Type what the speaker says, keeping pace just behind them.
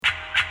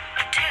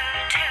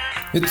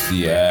It's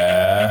the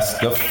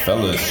Ask a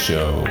Fellas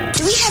show.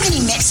 Do we have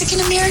any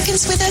Mexican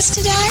Americans with us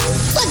today?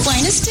 Like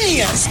Buenos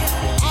Dias.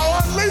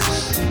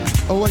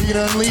 Oh, what, you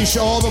gonna unleash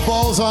all the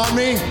balls on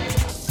me?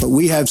 But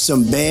we have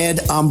some bad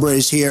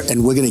hombres here,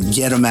 and we're gonna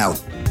get them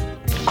out.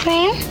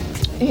 Cream?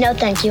 No,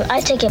 thank you. I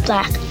take it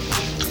black.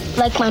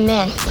 Like my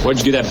man. Where'd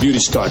you get that beauty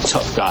star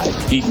tough guy?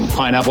 Eating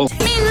pineapple?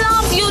 Me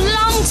love you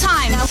long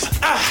time.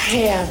 I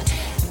have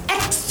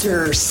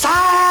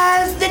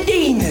exorcised the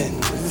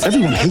demons.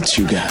 Everyone hates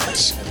you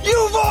guys.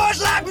 You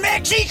boys like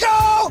Mexico?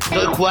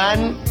 Soy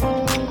Juan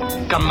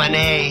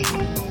Camané.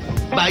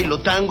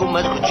 Bailo tango,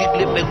 masco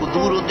chicle, pego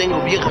duro, tengo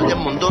viejas de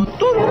montón.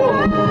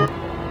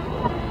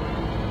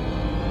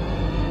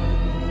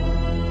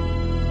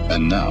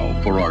 And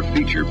now for our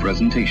feature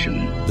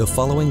presentation. The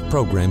following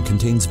program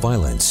contains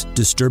violence,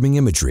 disturbing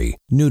imagery,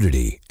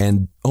 nudity,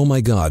 and, oh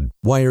my God,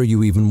 why are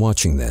you even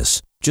watching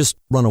this? Just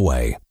run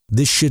away.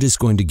 This shit is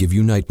going to give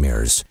you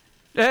nightmares.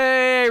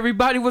 Hey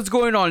everybody, what's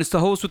going on? It's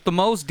the host with the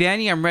most,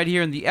 Danny. I'm right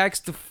here in the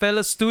Ask the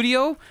Fellas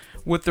studio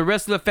with the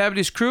rest of the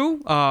fabulous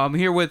crew. I'm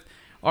here with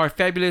our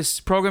fabulous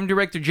program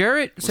director,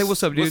 Jarrett. Say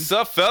what's up, dude. What's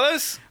up,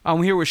 fellas?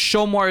 I'm here with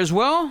Shomar as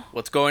well.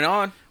 What's going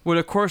on? With,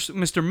 of course,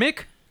 Mr.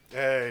 Mick.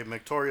 Hey,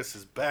 Victorious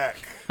is back.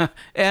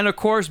 And, of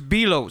course,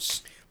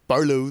 Barlos.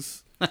 Barlos.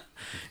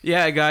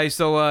 Yeah, guys.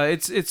 So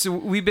it's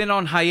we've been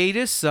on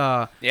hiatus.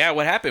 Yeah,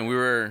 what happened? We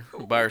were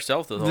by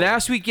ourselves the whole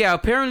last week. Yeah,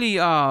 apparently,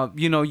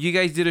 you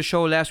guys did a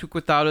show last week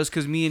without us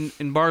because me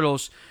and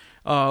Barlos,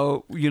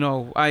 I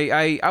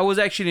was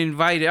actually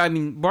invited. I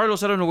mean,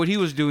 Barlos, I don't know what he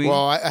was doing.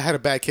 Well, I had a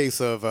bad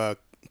case of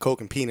coke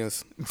and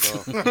penis.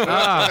 So.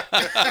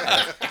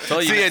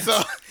 Told you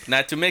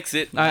not to mix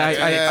it. I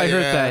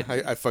heard that.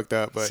 I fucked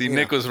up. But, see,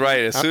 Nick was right.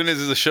 As soon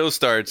as the show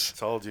starts,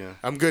 told you.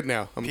 I'm good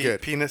now. I'm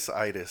good.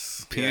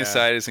 Penisitis.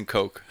 Penisitis and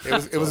coke.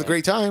 It was a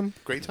great time.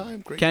 Great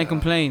Can't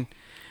complain.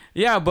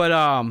 Yeah,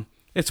 but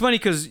it's funny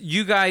because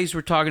you guys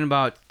were talking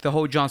about the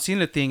whole John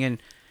Cena thing,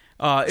 and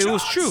it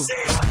was true.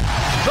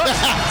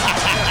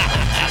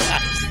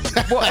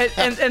 Well,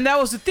 and that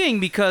was the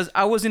thing because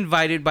I was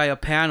invited by a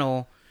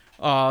panel.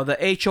 The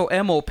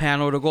HOMO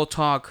panel to go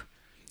talk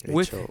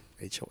with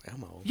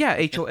HOMO. Yeah,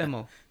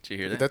 HOMO. Did you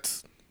hear that?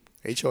 That's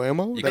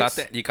HOMO. You got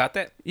that? You got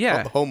that?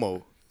 Yeah.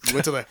 Homo. You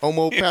went to the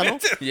homo panel.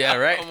 Yeah,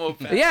 right. Homo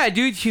panel. Yeah,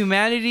 dude.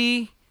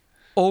 Humanity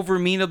over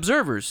mean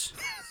observers.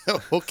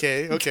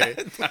 Okay.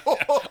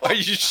 Are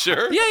you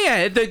sure?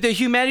 Yeah. The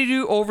humanity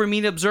over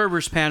mean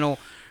observers panel.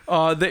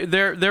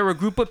 They're a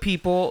group of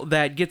people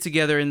that get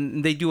together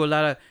and they do a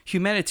lot of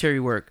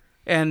humanitarian work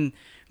and.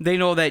 They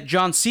know that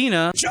John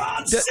Cena.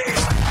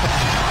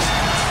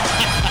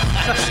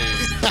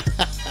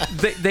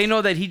 They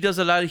know that he does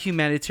a lot of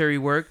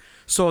humanitarian work,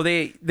 so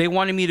they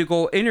wanted me to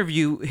go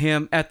interview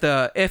him at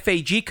the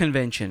FAG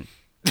convention.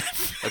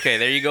 Okay,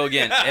 there you go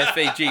again.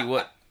 FAG.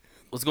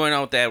 What's going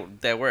on with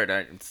that word?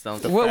 It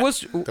sounds the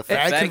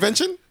fag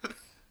convention?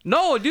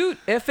 No, dude.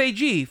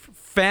 FAG.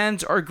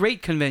 Fans are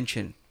great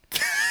convention.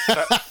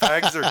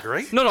 Fags are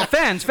great? No,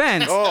 fans.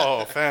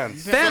 Oh,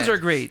 fans. Fans are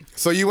great.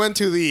 So you went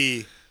to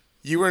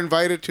You were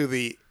invited to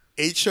the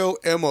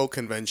HOMO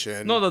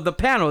convention. No, the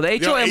panel, the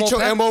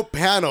HOMO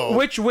panel.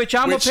 Which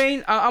I'm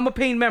a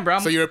paying member.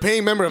 So you're a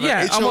paying member of the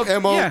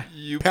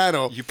HOMO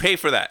panel. You pay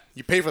for that.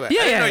 Yeah. I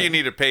didn't know you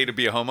need to pay to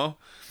be a homo.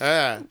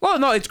 Well,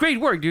 no, it's great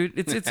work, dude.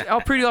 It's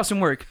all pretty awesome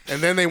work. And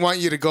then they want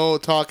you to go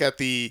talk at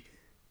the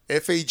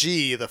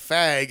FAG, the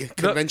FAG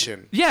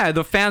convention.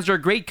 The Fans Are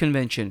Great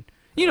convention.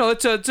 You know,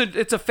 it's a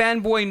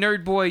fanboy,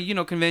 nerd boy,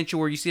 convention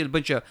where you see a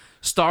bunch of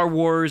Star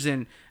Wars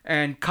and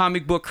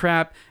comic book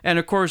crap, and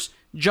of course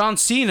John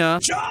Cena.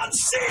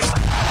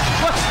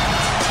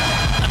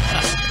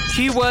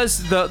 He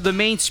was the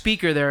main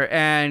speaker there,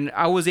 and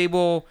I was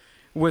able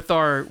with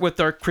our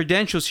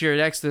credentials here at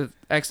X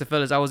the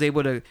Fellas, I was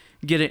able to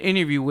get an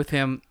interview with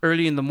him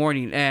early in the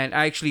morning, and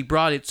I actually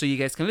brought it so you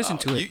guys can listen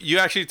to it. You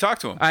actually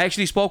talked to him? I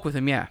actually spoke with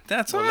him. Yeah.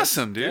 That's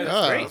awesome, dude.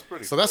 That's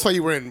great. So that's why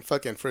you were in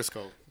fucking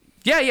Frisco.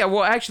 Yeah.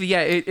 Well, actually,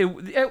 yeah.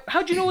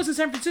 How'd you know it was in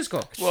San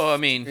Francisco? Well, I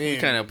mean, we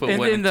kind of put we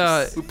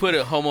put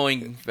a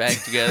homoing bag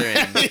together,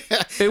 and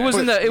it was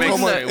in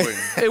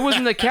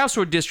the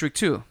Castro district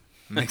too.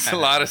 Makes a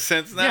lot of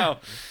sense now.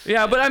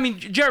 Yeah, but I mean,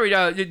 Jerry,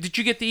 did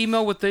you get the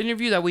email with the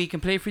interview? That way you can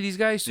play for these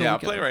guys. So I'll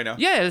play right now.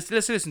 Yeah,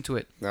 let's listen to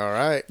it. All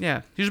right.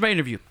 Yeah, here's my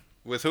interview.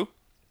 With who?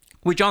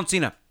 With John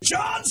Cena.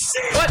 John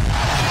Cena.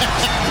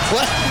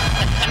 What?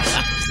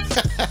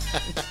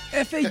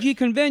 FAG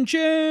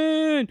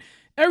convention.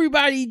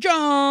 Everybody,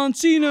 John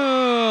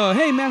Cena.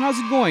 Hey, man, how's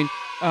it going?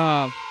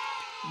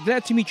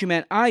 Glad to meet you,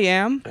 man. I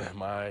am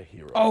my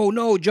hero. Oh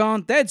no,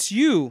 John, that's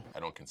you. I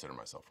don't consider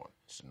myself one.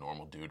 Just a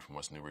normal dude from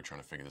West Newbury trying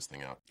to figure this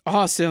thing out.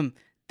 Awesome.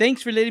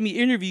 Thanks for letting me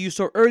interview you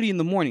so early in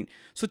the morning.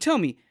 So tell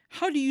me,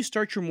 how do you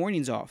start your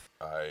mornings off?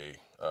 I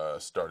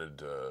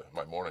started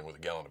my morning with a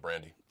gallon of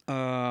brandy.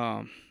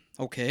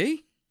 Okay.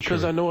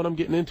 Because I know what I'm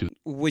getting into.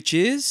 Which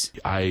is?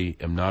 I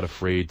am not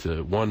afraid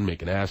to, one,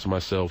 make an ass of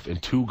myself,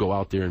 and two, go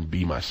out there and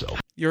be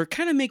myself. You're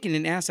kind of making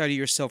an ass out of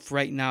yourself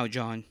right now,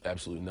 John.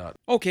 Absolutely not.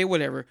 Okay,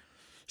 whatever.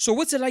 So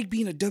what's it like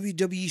being a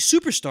WWE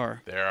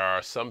superstar? There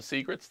are some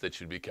secrets that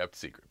should be kept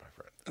secret, my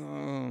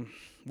friend.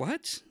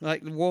 What?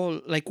 Like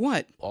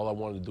what? All I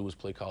wanted to do was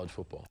play college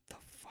football.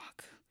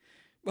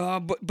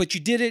 But you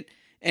did it,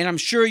 and I'm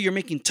sure you're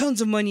making tons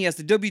of money as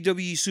the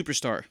WWE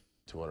superstar.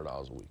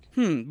 $200 a week.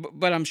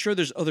 But I'm sure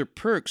there's other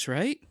perks,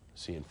 right?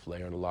 Seeing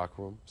Flair in the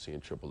locker room,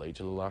 seeing Triple H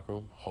in the locker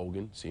room,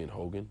 seeing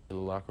Hogan in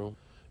the locker room.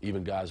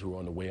 Even guys who were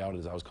on the way out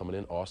as I was coming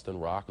in, Austin,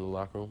 Rock in the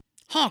locker room.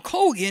 Hulk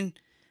Hogan?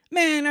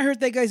 Man, I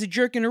heard that guy's a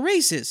jerk and a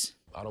racist.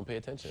 I don't pay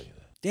attention to any of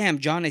that. Damn,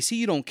 John, I see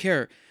you don't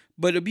care.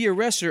 But to be a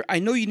wrestler, I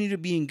know you need to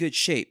be in good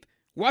shape.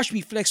 Watch me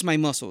flex my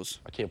muscles.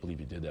 I can't believe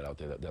you did that out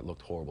there. That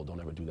looked horrible.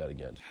 Don't ever do that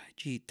again.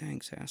 Gee,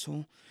 thanks,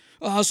 asshole.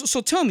 So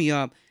tell me,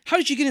 how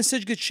did you get in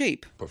such good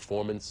shape?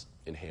 Performance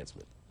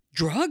enhancement.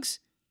 Drugs?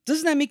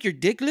 Doesn't that make your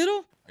dick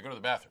little? I go to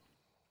the bathroom,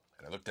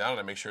 and I look down and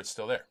I make sure it's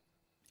still there.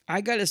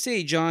 I gotta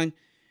say, John,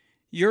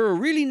 you're a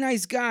really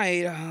nice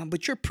guy,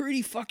 but you're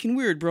pretty fucking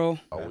weird, bro.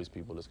 Always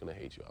people that's gonna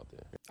hate you out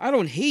there. I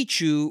don't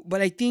hate you,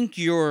 but I think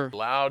you're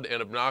loud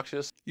and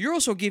obnoxious. You're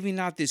also giving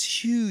out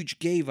this huge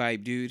gay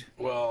vibe, dude.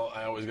 Well,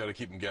 I always gotta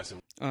keep them guessing.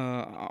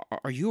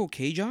 Are you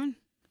okay, John?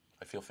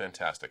 I feel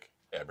fantastic.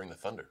 Yeah, I bring the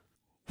thunder.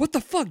 What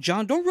the fuck,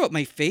 John? Don't rub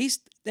my face.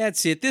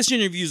 That's it. This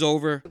interview's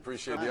over.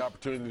 Appreciate the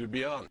opportunity to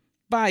be on.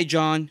 Bye,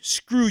 John.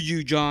 Screw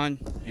you, John.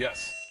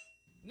 Yes.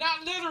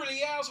 Not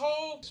literally,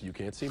 asshole. You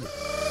can't see me.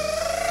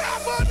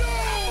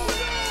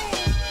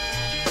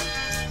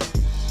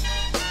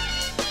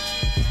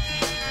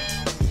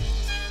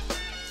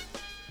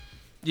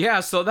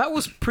 Yeah, so that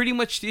was pretty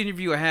much the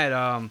interview I had.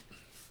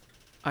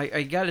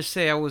 I gotta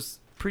say I was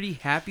pretty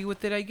happy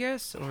with it, I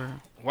guess.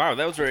 Or wow,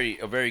 that was a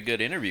very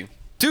good interview.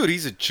 Dude,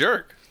 he's a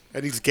jerk.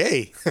 And he's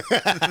gay.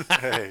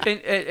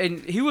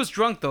 and he was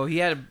drunk, though. He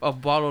had a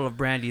bottle of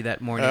brandy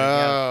that morning.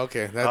 Oh,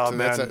 okay.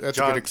 That's a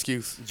good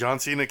excuse. John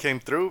Cena came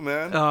through,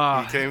 man.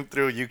 He came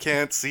through. You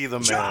can't see the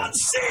man. John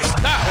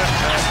Cena!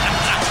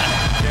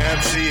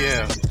 Can't see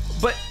him.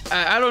 But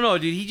I don't know,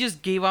 dude. He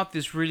just gave out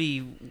this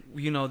really,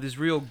 this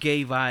real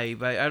gay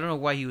vibe. I don't know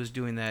why he was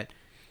doing that.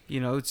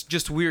 It's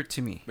just weird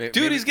to me.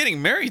 Dude, he's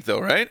getting married, though,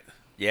 right?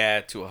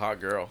 Yeah, to a hot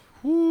girl.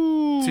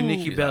 Ooh. To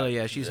Nikki Bella,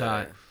 yeah, she's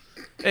hot.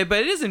 Hey, but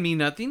it doesn't mean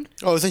nothing.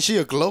 Oh, isn't she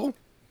a glow?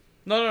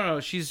 No.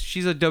 She's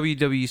a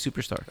WWE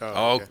superstar.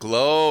 Oh, okay.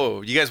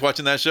 Glow. You guys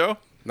watching that show?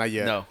 Not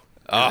yet. No.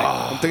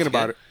 Oh, I'm thinking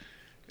about it.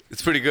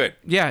 It's pretty good.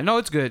 Yeah, no,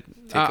 it's good.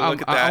 Take a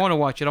look at that. I want to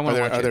watch it.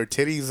 Are there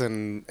titties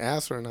and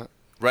ass or not?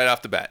 Right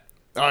off the bat.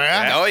 Oh,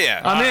 yeah? Oh, yeah.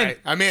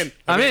 I'm in.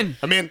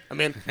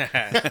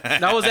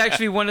 That was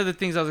actually one of the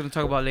things I was going to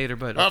talk about later,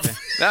 but okay.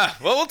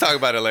 Well, we'll talk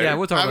about it later. Yeah,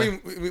 we'll talk about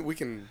it. We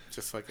can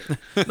just fucking...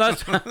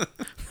 That's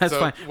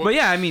fine. But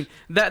yeah,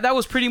 that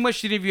was pretty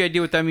much the interview I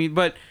did with him.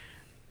 But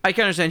I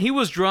can understand. He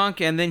was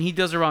drunk, and then he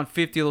does around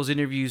 50 of those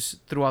interviews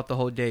throughout the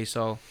whole day.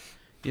 So,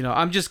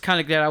 I'm just kind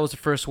of glad I was the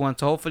first one.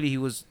 So hopefully he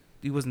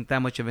wasn't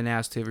that much of an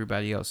ass to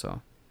everybody else.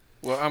 So.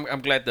 Well,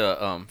 I'm glad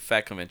the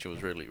fat convention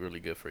was really,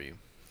 really good for you.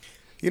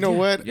 You know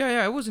what?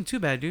 Yeah, it wasn't too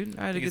bad, dude.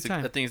 I had a good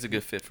time. I think it's a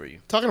good fit for you.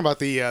 Talking about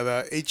the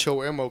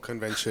HOMO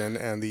convention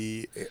and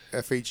the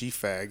FAG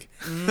fag,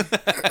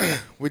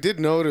 we did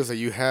notice that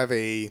you have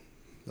I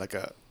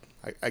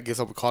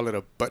guess I would call it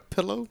a butt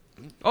pillow.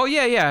 Oh,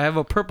 yeah. I have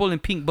a purple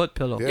and pink butt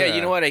pillow. Yeah,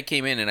 you know what? I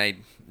came in and I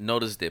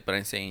noticed it, but I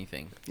didn't say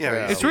anything.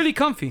 Yeah. It's really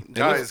comfy.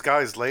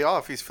 Guys, lay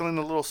off. He's feeling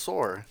a little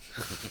sore.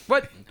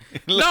 What?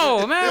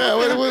 No, man.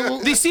 Yeah,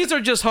 These seats are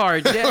just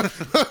hard. Yeah.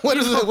 What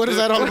is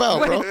that all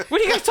about, bro?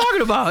 What are you guys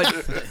talking about?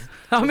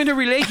 I'm in a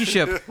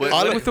relationship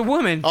with a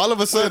woman. All of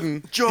a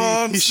sudden,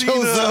 John he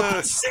shows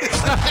up.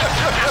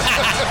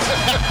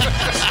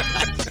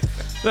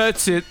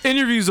 That's it.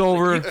 Interview's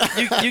over.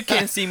 You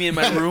can't see me in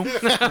my room.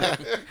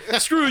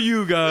 Screw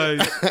you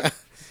guys.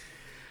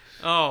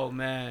 Oh,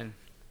 man.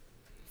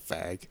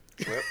 Fag.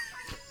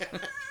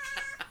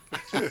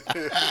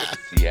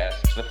 The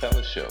Ask the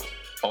Fellas Show.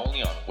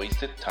 Only on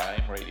Wasted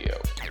Time Radio.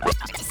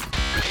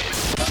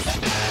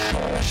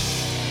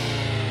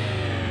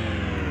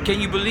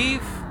 Can you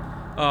believe?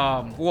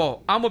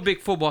 Well, I'm a big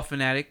football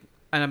fanatic,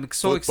 and I'm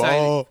so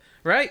excited.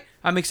 Right?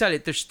 I'm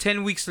excited. There's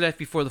 10 weeks left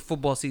before the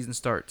football season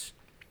starts.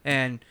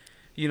 And,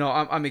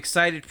 I'm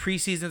excited.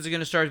 Preseasons are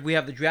going to start. We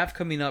have the draft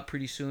coming up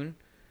pretty soon.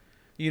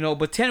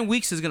 But 10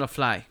 weeks is going to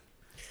fly.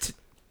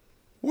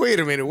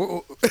 Wait a minute.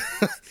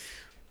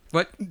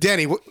 What?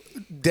 Danny, what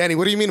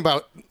do you mean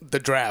about the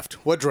draft?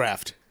 What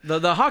draft?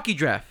 The hockey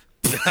draft.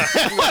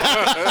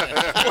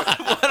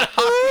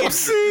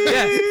 Oopsie.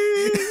 Yeah.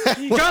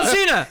 John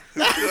Cena.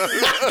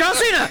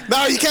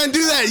 No, you can't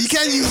do that. You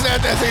can't use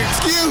that as an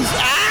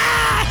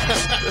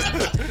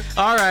excuse.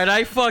 All right,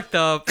 I fucked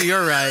up.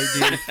 You're right,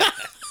 dude.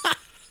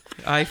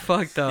 I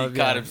fucked up. He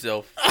caught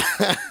himself.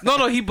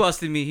 No, he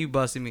busted me.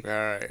 All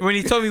right. When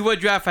he told me what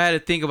draft I had to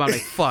think about, I'm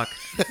like, fuck.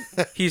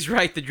 He's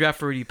right. The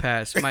draft already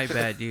passed. My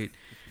bad, dude.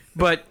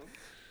 But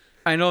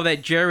I know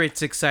that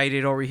Jarrett's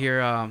excited over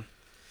here,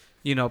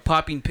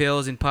 popping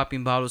pills and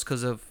popping bottles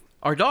because of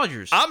our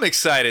Dodgers. I'm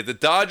excited. The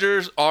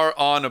Dodgers are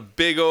on a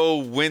big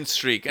old win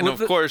streak. And,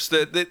 of course,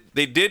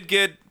 they did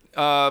get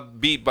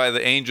beat by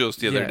the Angels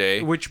the other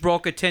day. Which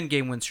broke a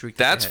 10-game win streak.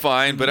 That's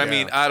fine, but I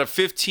mean, out of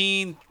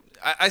 15,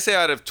 I say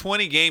out of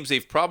 20 games,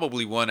 they've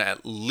probably won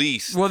at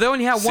least. Well, they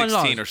only had one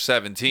loss. 16 or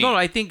 17. No,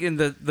 I think in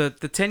the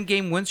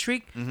 10-game win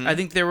streak, I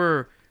think they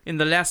were in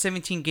the last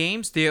 17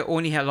 games, they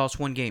only had lost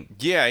one game.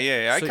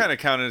 Yeah. So, I kind of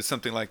counted it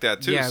something like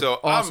that too. Yeah, so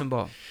awesome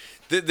ball.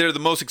 They're the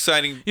most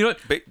exciting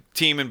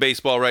team in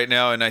baseball right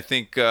now, and I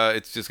think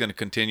it's just going to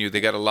continue.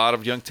 They got a lot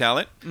of young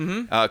talent.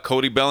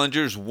 Cody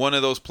Bellinger's one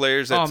of those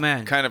players that's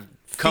kind of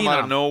come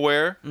out of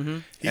nowhere.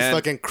 He's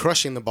fucking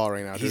crushing the ball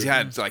right now, dude. He's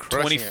had like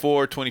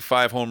 24,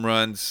 25 home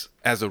runs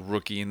as a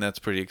rookie, and that's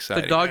pretty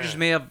exciting. The Dodgers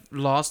may have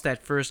lost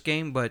that first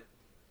game, but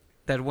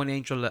that one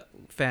Angel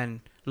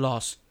fan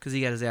lost because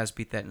he got his ass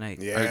beat that night.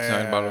 Yeah. Are you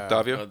talking about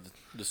Octavio?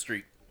 The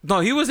streak. No,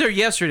 he was there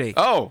yesterday.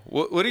 Oh,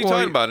 what are you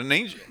talking about? An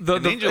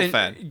Angel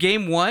fan?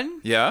 Game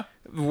 1? Yeah.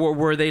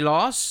 Where they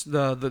lost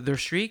their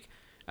streak.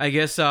 I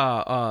guess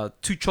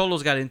two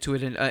Cholos got into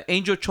it, and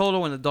Angel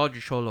Cholo and the Dodger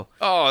Cholo.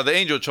 Oh, the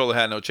Angel Cholo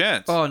had no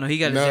chance. Oh, no, he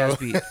got his ass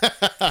beat.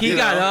 He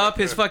got up,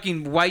 his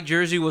fucking white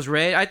jersey was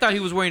red. I thought he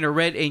was wearing a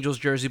red Angels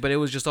jersey, but it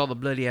was just all the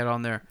blood he had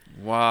on there.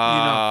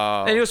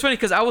 Wow. And it was funny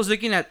because I was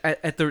looking at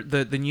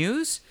the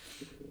news,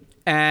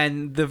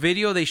 and the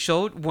video they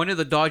showed, one of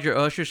the Dodger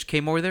ushers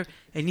came over there,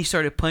 and he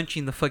started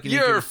punching the fucking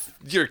Angels.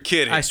 You're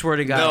kidding. I swear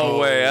to God. No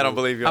way. I don't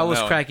believe you. I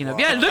was cracking up.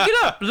 Yeah, look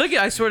it up.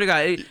 I swear to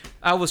God.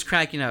 I was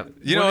cracking up.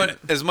 You know what?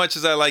 As much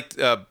as I like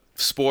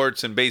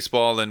sports and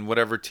baseball and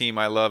whatever team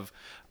I love,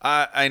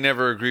 I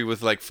never agree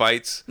with like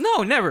fights.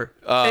 No, never.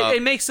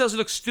 It makes us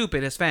look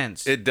stupid as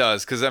fans. It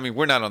does, because I mean,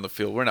 we're not on the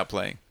field. We're not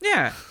playing.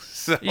 Yeah.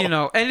 So.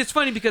 And it's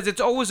funny because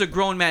it's always a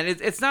grown man.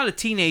 It's not a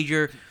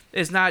teenager.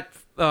 It's not...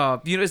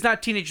 it's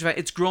not teenagers fight.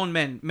 It's grown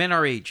men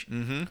our age,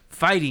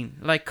 fighting.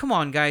 Like, come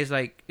on, guys.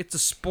 Like, it's a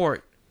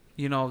sport.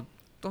 Don't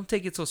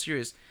take it so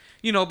serious.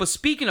 But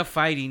speaking of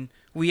fighting,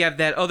 we have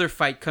that other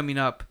fight coming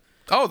up.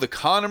 Oh, the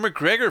Conor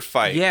McGregor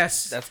fight.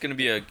 Yes, it's gonna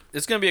be a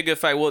good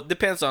fight. Well, it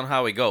depends on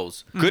how it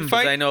goes. Good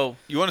fight. I know.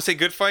 You want to say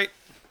good fight?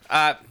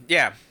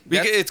 Yeah.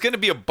 It's gonna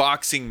be a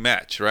boxing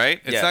match,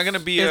 right? It's not gonna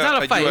be a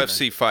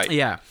UFC fight.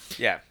 Yeah.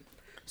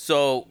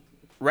 So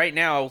right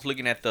now, I was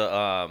looking at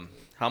the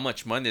how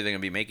much money they're gonna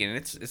be making, and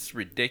it's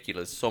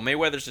ridiculous. So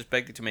Mayweather's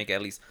expected to make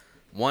at least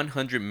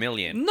 $100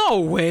 million. No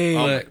way!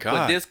 Oh my God!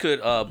 But this could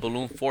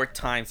balloon 4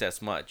 times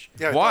as much.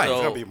 Yeah, why? It's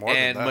gonna be more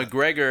and than that.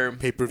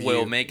 McGregor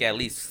will make at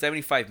least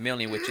 $75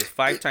 million, which is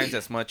 5 times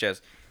as much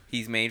as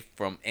he's made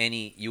from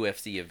any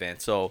UFC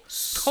event. So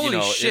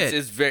holy shit!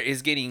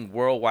 It's getting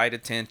worldwide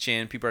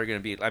attention. People are gonna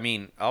be. I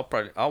mean,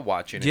 I'll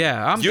watch it.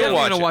 Yeah, I'm definitely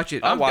gonna watch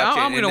it. I'm gonna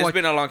watch it. It's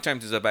been a long time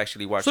since I've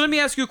actually watched. So let me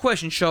ask you a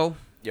question, Sho.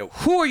 Yo.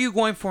 Who are you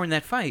going for in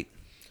that fight?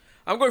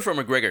 I'm going for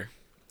McGregor.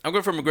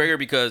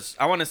 Because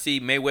I want to see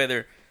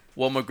Mayweather.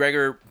 Well,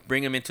 McGregor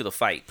bring him into the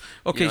fight.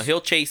 Okay, he'll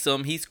chase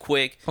him. He's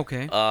quick.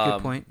 Okay,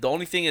 good point. The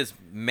only thing is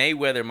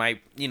Mayweather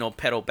might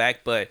pedal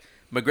back, but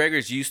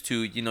McGregor's used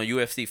to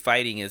UFC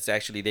fighting is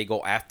actually they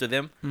go after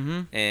them,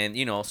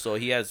 and so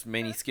he has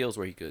many skills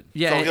where he could.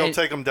 Yeah, so he'll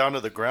take him down to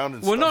the ground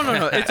and stuff.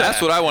 No.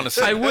 That's what I want to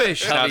see. I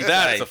wish. Now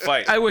that's a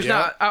fight. I wish.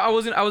 Not. I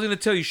was gonna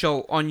tell you,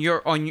 Sho,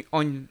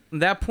 on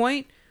that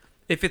point,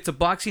 if it's a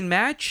boxing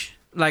match,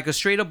 like a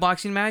straight up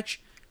boxing match,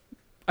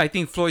 I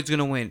think Floyd's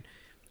gonna win.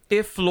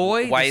 If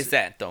Floyd, why is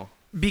that though?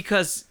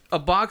 Because a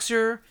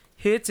boxer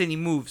hits and he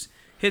moves.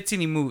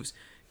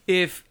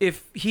 If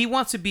he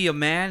wants to be a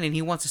man and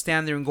he wants to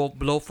stand there and go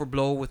blow for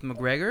blow with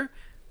McGregor,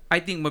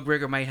 I think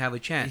McGregor might have a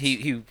chance.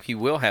 He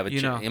will have a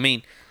chance. I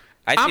mean,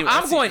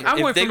 I'm going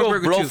if they for go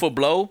McGregor blow too. for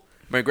blow,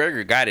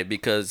 McGregor got it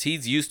because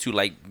he's used to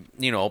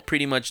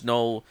pretty much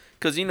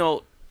because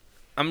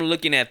I'm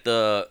looking at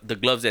the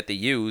gloves that they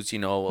use. A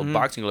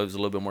boxing glove is a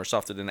little bit more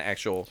softer than the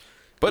actual.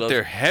 But gloves.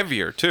 they're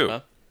heavier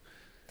too.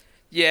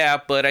 Yeah,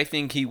 but I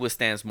think he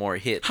withstands more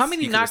hits. How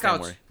many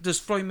knockouts does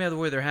Floyd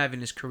Mayweather have in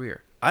his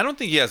career? I don't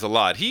think he has a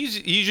lot.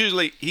 He's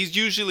usually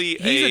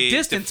a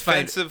distance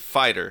defensive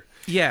fighter.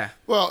 Yeah.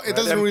 Well, it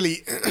doesn't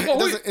really.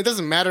 It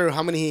doesn't matter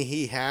how many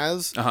he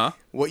has.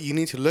 What you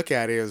need to look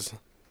at is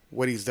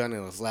what he's done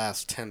in his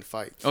last 10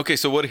 fights. Okay,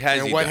 so what has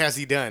he done? What has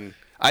he done?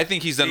 I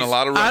think he's done a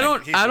lot of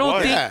running. I don't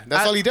think. Yeah,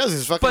 that's all he does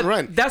is fucking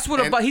run. That's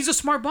what he's a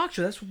smart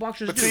boxer. That's what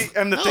boxers do.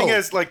 And the thing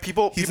is, like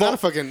people, he's not a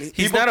fucking.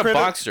 He's not a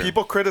boxer.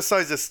 People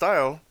criticize his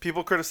style.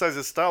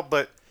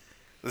 But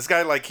this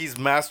guy, like, he's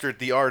mastered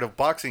the art of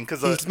boxing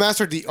he's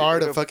mastered the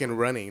art of fucking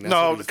running.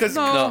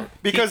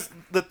 Because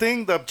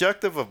the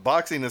objective of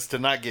boxing is to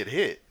not get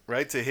hit.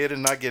 Right, to hit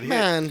and not get hit.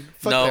 Man,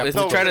 it's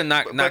to try to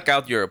knock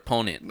out your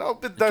opponent. No,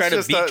 but that's try to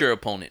just beat your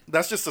opponent.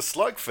 That's just a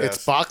slugfest.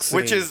 It's boxing,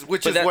 which is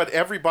what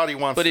everybody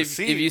wants to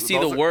see. But if you see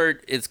the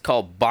word, it's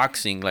called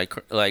boxing. Like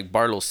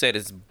Barlos said,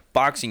 it's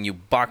boxing. You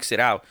box it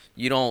out.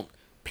 You don't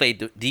play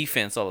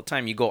defense all the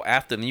time. You go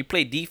after them. You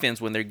play defense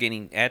when they're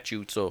getting at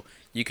you, so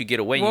you could get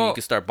away and you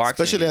could start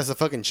boxing. Especially as a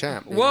fucking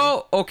champ.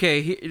 Well,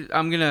 okay,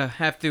 I'm gonna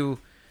have to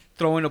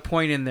throw in a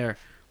point in there.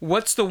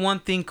 What's the one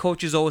thing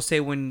coaches always say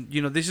when,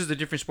 this is a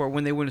different sport,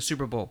 when they win a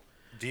Super Bowl?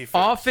 Defense.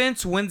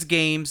 Offense wins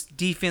games,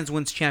 defense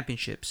wins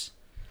championships.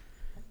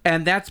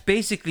 And that's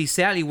basically,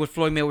 sadly, what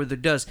Floyd Mayweather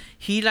does.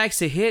 He likes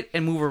to hit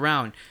and move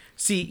around.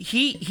 See,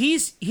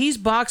 he's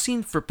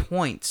boxing for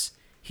points.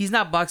 He's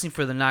not boxing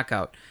for the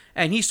knockout.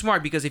 And he's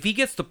smart because if he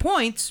gets the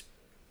points,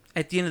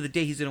 at the end of the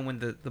day, he's going to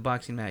win the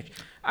boxing match.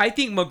 I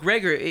think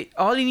McGregor,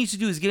 all he needs to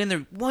do is get in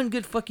there one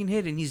good fucking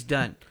hit and he's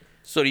done.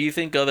 So do you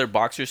think other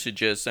boxers should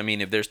just, I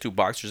mean, if there's two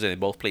boxers and they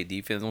both play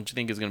defense, don't you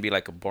think it's going to be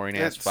like a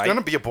boring-ass fight? It's going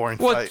to be a boring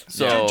fight.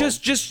 So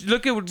just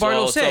look at what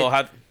Barlos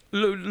said.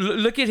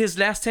 Look at his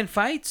last 10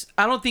 fights.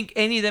 I don't think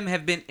any of them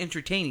have been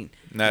entertaining.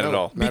 Not at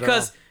all.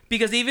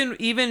 Because even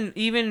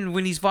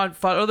when he's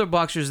fought other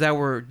boxers that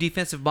were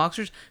defensive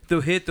boxers,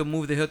 they'll hit, they'll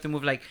move,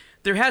 Like,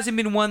 there hasn't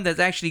been one that's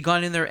actually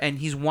gone in there and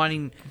he's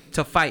wanting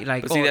to fight.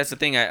 Like, but see, that's the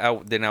thing.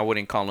 Then I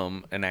wouldn't call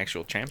him an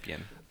actual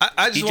champion.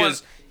 I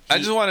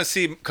just want to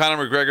see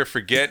Conor McGregor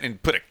forget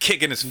and put a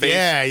kick in his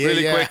face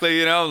really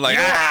quickly, like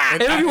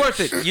it'll be worth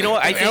it. You know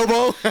what? I think,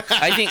 elbow.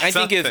 I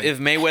think if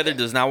Mayweather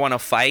does not want to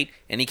fight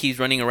and he keeps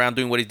running around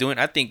doing what he's doing,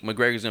 I think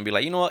McGregor's gonna be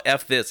like, you know what,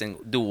 F this, and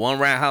do one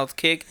roundhouse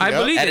kick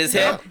at his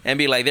head and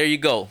be like, there you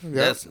go.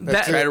 That's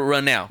try to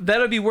run now.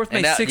 That'll be worth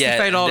my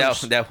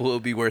 $65. That will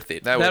be worth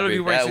it. That will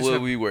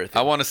be worth it.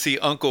 I want to see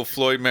Uncle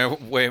Floyd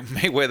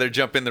Mayweather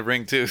jump in the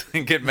ring too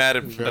and get mad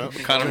at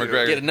Conor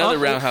McGregor. Get another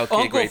roundhouse kick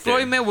Uncle right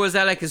Floyd there. Mayweather, was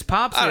that like his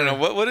pops? I don't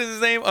know what is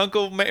his name.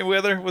 Uncle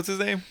Mayweather. What's his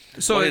name?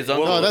 So that's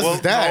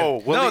his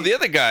dad. No, the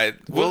other guy,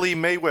 Willie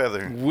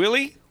Mayweather.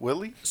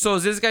 Willie. So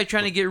is this guy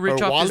trying to get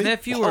rich off his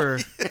nephew or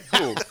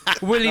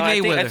Willie No,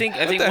 Mayweather? I think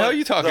What the hell are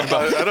you talking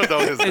about? I don't know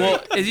his name.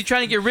 Well, is he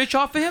trying to get rich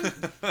off of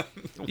him?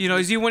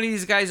 Is he one of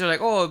these guys that are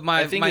like, oh,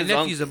 my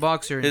nephew's a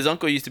boxer? His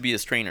uncle used to be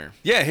his trainer.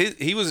 Yeah,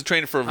 he was a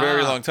trainer for a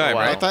very long time,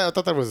 wow. right? I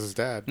thought that was his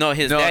dad. No,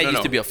 his dad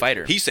used to be a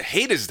fighter. He used to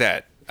hate his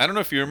dad. I don't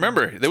know if you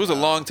remember. There was a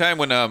long time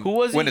when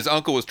when his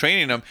uncle was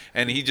training him,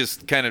 and he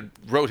just kind of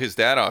wrote his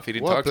dad off. He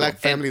didn't talk to him. Black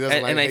family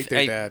doesn't hate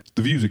their dad?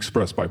 The views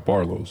expressed by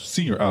Barlos,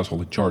 senior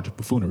asshole in charge of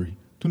buffoonery,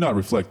 do not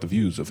reflect the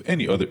views of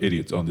any other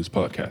idiots on this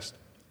podcast.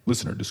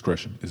 Listener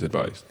discretion is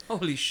advised.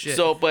 Holy shit.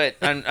 So, but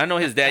I know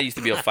his dad used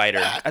to be a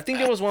fighter. I think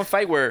there was one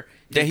fight where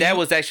his dad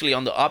was actually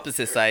on the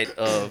opposite side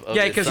of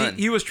yeah, his son. because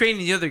he was training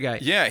the other guy.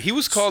 Yeah, he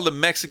was called the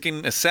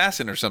Mexican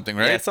assassin or something,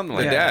 right? Yeah, something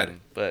like that. Dad.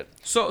 But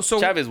so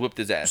Chavez whipped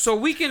his ass. So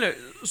we can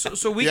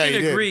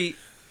can agree.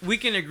 We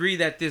can agree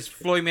that this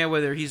Floyd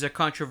Mayweather, he's a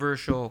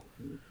controversial.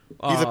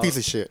 He's a piece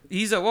of shit.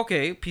 He's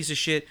a piece of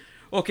shit.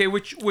 Okay,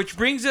 which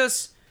brings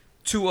us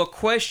to a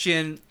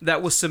question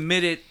that was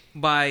submitted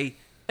by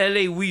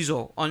LA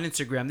Weasel on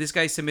Instagram. This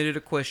guy submitted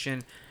a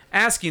question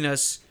asking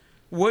us,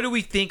 what do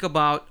we think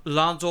about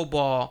Lonzo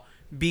Ball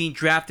being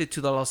drafted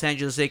to the Los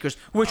Angeles Lakers?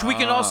 Which we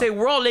can all say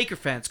we're all Laker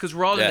fans because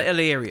we're all in the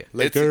LA area.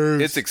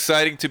 It's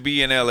exciting to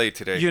be in LA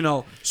today.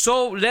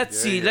 So let's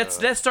see.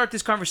 Let's start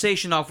this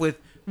conversation off with,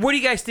 what do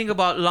you guys think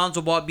about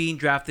Lonzo Ball being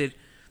drafted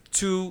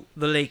to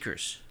the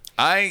Lakers?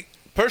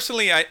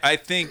 Personally, I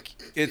think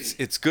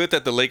it's good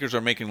that the Lakers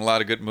are making a lot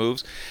of good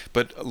moves,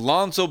 but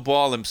Lonzo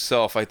Ball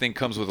himself, I think,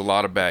 comes with a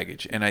lot of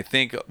baggage, and I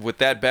think with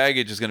that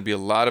baggage is going to be a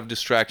lot of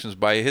distractions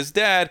by his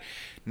dad,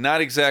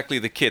 not exactly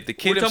the kid. The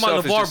kid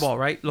himself talking about LeVar Ball,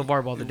 right?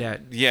 LeVar Ball, the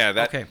dad. Yeah,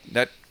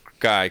 that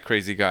guy,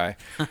 crazy guy.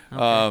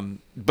 Okay.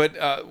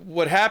 But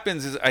what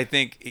happens is, I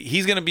think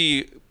he's going to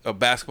be a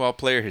basketball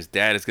player. His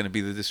dad is going to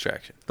be the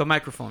distraction. The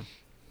microphone.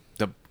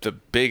 The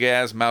big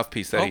ass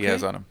mouthpiece that he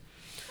has on him.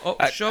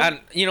 I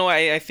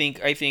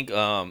think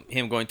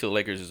him going to the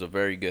Lakers is a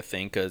very good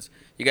thing because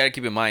you got to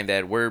keep in mind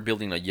that we're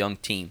building a young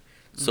team.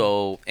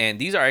 So, and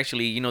these are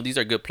actually, these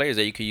are good players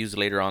that you could use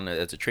later on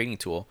as a trading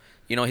tool.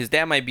 His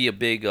dad might be a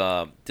big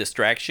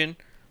distraction,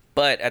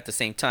 but at the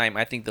same time,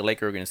 I think the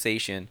Laker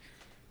organization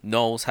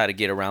knows how to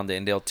get around it,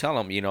 and they'll tell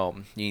him,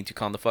 you need to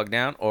calm the fuck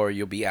down or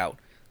you'll be out.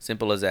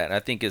 Simple as that.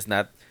 I think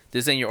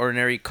this ain't your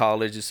ordinary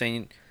college. This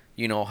ain't,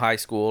 high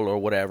school or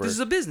whatever. This is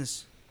a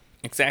business.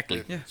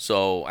 Exactly. Yeah.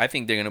 So I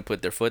think they're gonna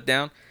put their foot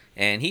down,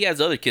 and he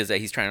has other kids that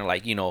he's trying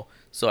to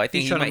So I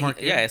think So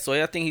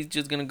I think he's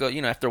just gonna go.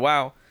 After a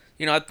while,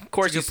 of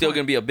course he's still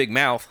gonna be a big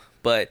mouth,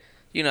 but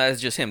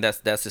that's just him.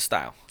 That's his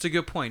style. It's a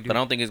good point, dude. But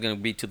I don't think it's gonna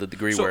be to the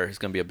degree where it's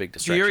gonna be a big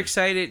distraction. You're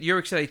excited. You're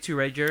excited too,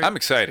 right, Jared? I'm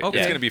excited. Okay.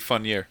 It's gonna be a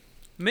fun year.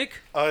 Mick?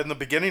 In the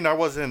beginning, I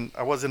wasn't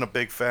a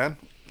big fan.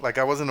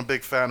 I wasn't a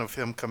big fan of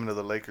him coming to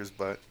the Lakers,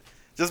 but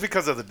just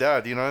because of the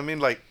dad, you know what I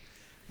mean?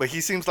 But he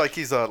seems like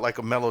he's a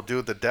mellow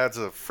dude. The dad's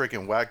a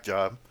freaking whack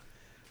job.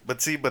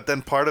 But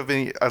then part of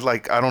me, I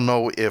don't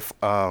know if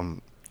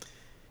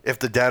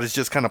the dad is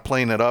just kind of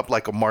playing it up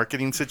like a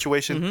marketing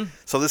situation. Mm-hmm.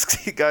 So this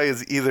guy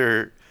is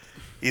either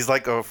he's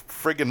like a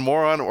friggin'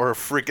 moron or a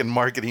freaking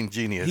marketing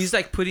genius. He's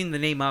putting the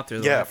name out there.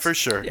 Yeah, for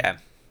sure. Yeah.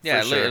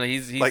 Yeah, sure.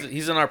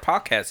 He's on our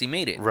podcast. He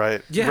made it.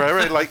 Right. Yeah.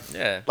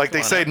 Right.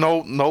 They say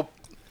no.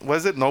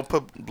 Was it no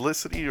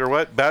publicity or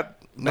what?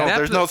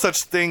 There's no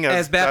such thing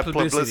as bad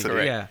publicity.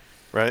 Right. Yeah.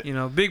 Right.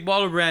 Big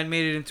Baller Brand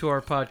made it into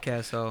our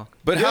podcast. So.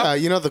 But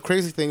the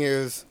crazy thing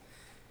is,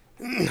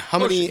 how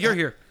many? You're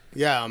here.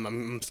 Yeah,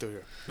 I'm still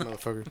here,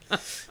 motherfucker.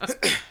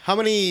 How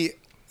many?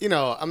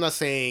 I'm not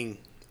saying.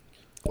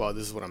 Well,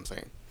 this is what I'm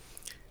saying.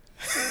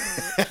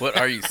 What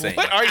are you saying?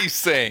 What are you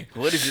saying?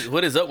 What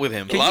is up with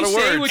him? Can a lot you of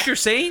say words. what you're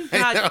saying?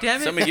 God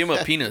damn it. Somebody give him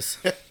a penis.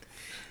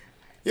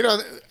 You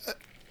know,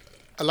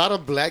 a lot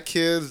of black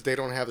kids, they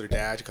don't have their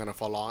dad to kind of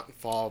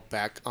fall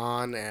back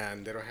on,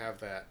 and they don't have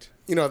that,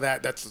 you know,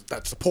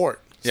 that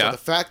support. So the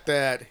fact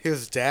that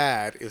his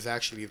dad is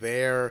actually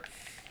there,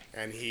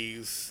 and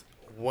he's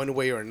one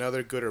way or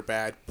another, good or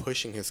bad,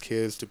 pushing his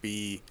kids to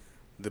be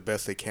the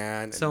best they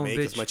can and make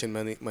as much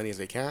money as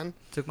they can.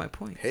 Took my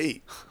point.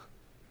 Hey,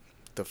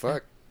 the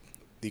fuck?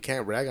 You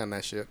can't rag on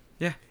that shit.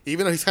 Yeah.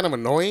 Even though he's kind of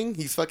annoying,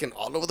 he's fucking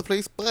all over the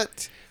place,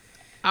 but...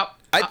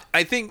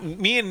 I think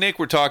me and Nick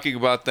were talking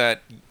about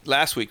that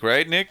last week,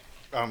 right, Nick?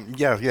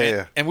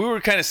 Yeah. And we were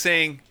kind of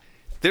saying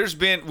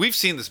we've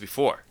seen this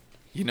before.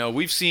 You know,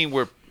 we've seen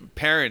where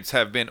parents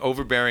have been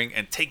overbearing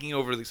and taking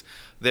over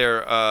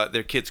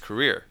their kid's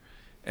career.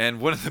 And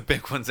one of the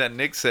big ones that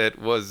Nick said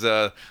was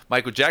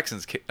Michael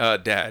Jackson's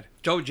dad.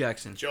 Joe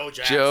Jackson. Joe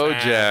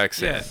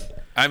Jackson. Yes.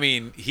 I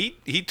mean,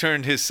 he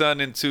turned his son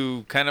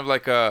into kind of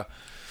like a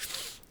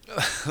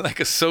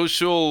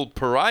social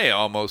pariah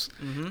almost.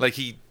 Mm-hmm. Like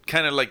he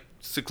kind of like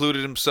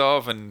secluded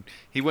himself, and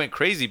he went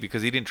crazy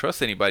because he didn't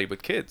trust anybody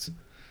but kids.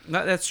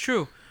 No, that's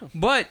true.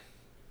 But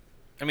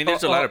I mean,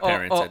 there's a lot of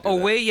parents that do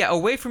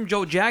away from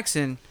Joe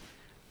Jackson,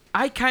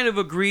 I kind of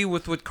agree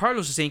with what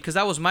Carlos is saying, because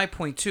that was my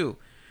point too.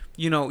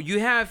 You know, you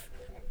have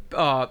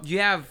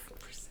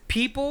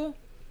people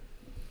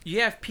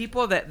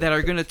that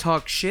are gonna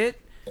talk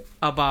shit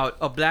about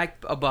a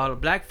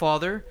black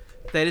father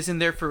that isn't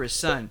there for his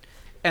son,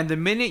 and the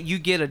minute you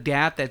get a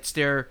dad that's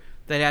there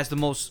that has the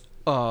most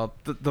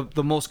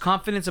the most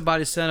confidence about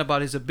his son,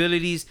 about his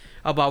abilities,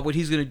 about what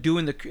he's gonna do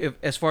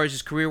as far as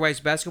his career-wise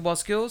basketball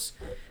skills,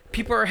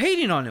 people are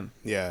hating on him.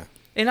 Yeah.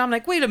 And I'm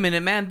like, wait a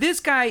minute, man, this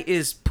guy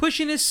is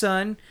pushing his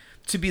son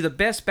to be the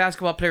best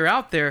basketball player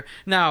out there.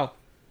 Now,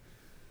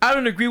 I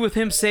don't agree with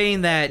him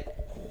saying that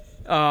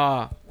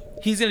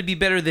he's going to be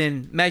better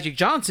than Magic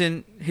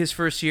Johnson his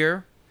first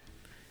year,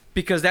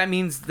 because that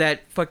means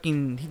that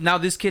fucking now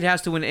this kid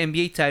has to win an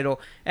NBA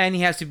title and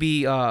he has to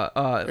be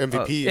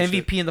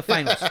MVP in the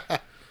finals.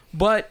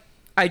 But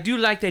I do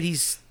like that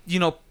he's, you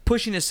know,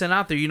 pushing his son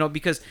out there, you know,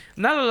 because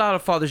not a lot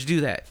of fathers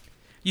do that.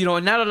 You know,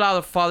 and not a lot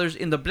of fathers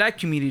in the black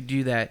community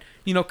do that.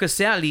 You know, because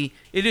sadly,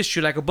 it is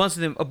true. Like a bunch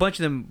of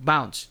them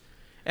bounce.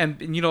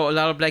 And, you know, a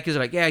lot of black kids are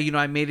like, yeah, you know,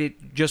 I made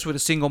it just with a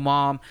single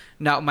mom,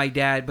 not my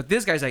dad. But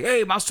this guy's like,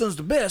 hey, my son's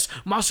the best.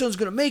 My son's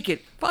going to make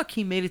it. Fuck,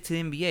 he made it to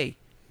the NBA.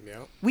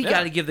 Yeah. We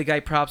got to give the guy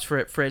props for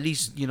at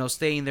least, you know,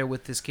 staying there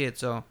with this kid.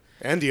 So.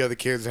 And the other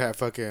kids have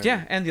fucking...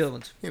 Yeah, and the other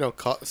ones. You know,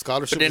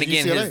 scholarship. But then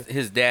again,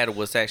 his dad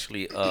was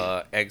actually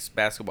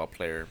ex-basketball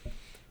player.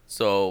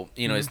 So,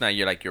 you know, it's not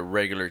your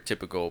regular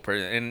typical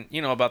person. And,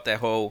 you know, about that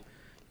whole,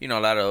 you know,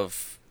 a lot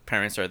of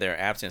parents are there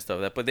absent and stuff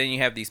like that. But then you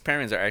have these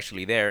parents that are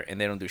actually there and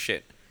they don't do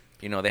shit.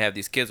 You know, they have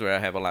these kids where I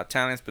have a lot of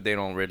talents, but they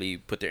don't really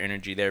put their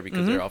energy there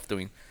because they're off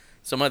doing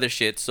some other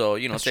shit. So,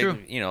 you know,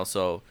 you know,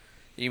 so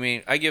you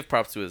mean I give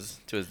props to his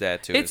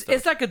dad too.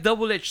 It's like a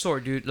double-edged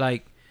sword, dude.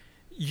 Like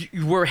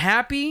we're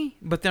happy,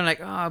 but then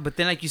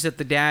like you said,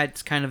 the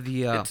dad's kind of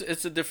the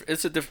it's a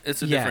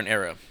different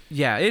era.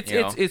 Yeah,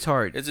 it's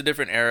hard. It's a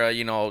different era,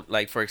 you know,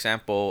 like for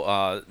example,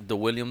 the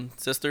Williams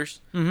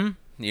sisters. Mm-hmm.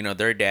 You know,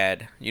 their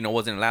dad, you know,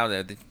 wasn't allowed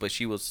that, but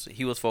he was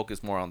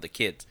focused more on the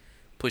kids.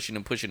 Pushing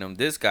them.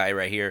 This guy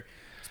right here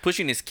is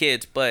pushing his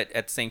kids, but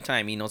at the same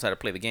time, he knows how to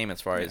play the game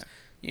as far as,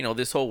 you know,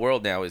 this whole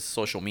world now is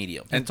social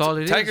media. And that's all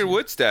it is. Tiger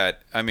Woods' dad,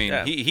 I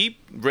mean, he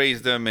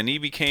raised them and he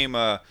became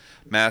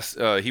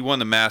he won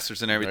the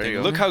Masters and everything.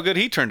 Look how good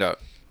he turned out.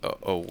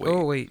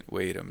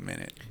 Wait a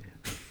minute.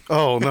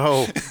 Oh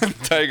no,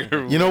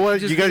 Tiger. You know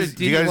what? You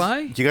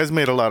guys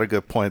made a lot of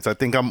good points. I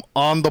think I'm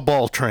on the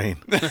ball train.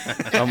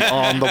 I'm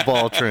on the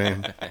ball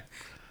train.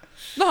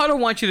 No, I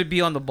don't want you to be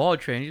on the ball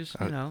train. Just,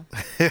 you know.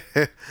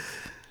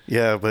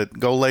 Yeah, but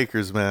go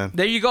Lakers, man.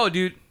 There you go,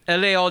 dude.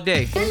 LA all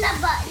day. Listen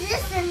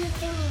to me.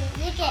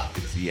 Look at.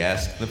 It's the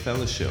Ask the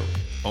Fellas show,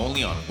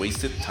 only on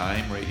Wasted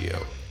Time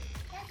Radio.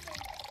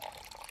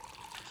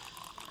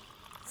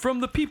 From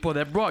the people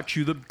that brought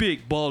you the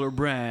Big Baller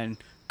brand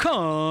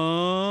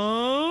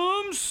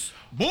comes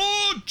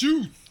Ball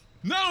Juice.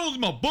 Not only is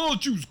my ball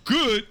juice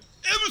good,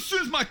 ever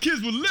since my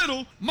kids were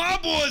little, my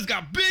boys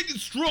got big and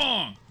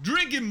strong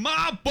drinking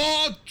my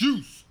ball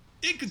juice.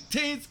 It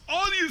contains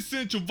all the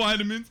essential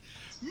vitamins,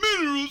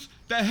 minerals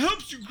that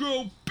helps you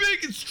grow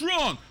big and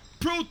strong.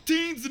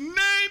 Protein's the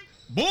name.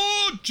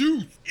 Ball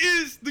juice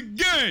is the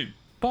game.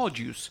 Ball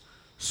juice.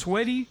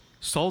 Sweaty,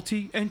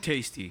 salty, and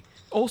tasty.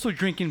 Also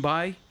drinking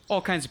by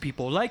all kinds of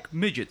people like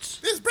midgets.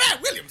 This is Brad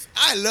Williams.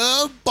 I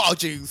love ball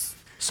juice.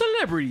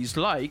 Celebrities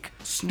like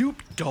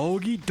Snoop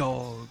Doggy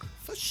Dogg.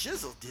 For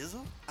shizzle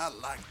dizzle, I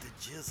like the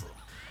jizzle.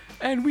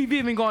 And we've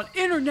even gone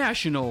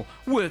international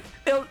with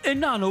El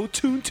Enano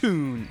Toon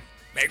Toon.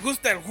 Me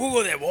gusta el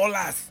jugo de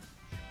bolas.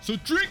 So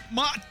drink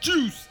my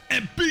juice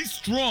and be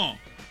strong.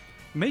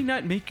 May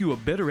not make you a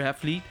better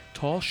athlete,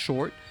 tall,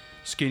 short,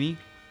 skinny.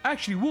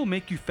 Actually will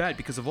make you fat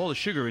because of all the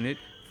sugar in it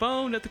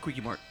found at the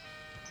Quickie Mart.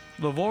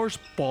 Lavar's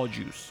Ball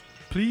Juice.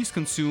 Please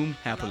consume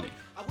happily.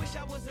 I wish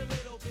I was a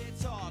little bit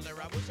taller.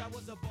 I wish I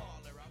was a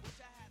baller. I wish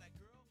I had a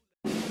girl.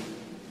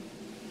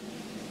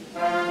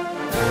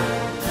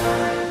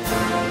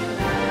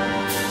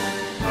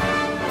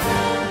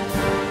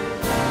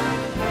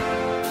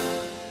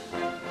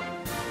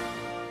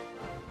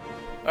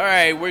 All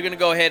right, we're gonna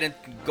go ahead and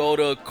go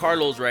to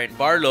Barlos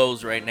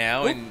right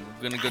now, and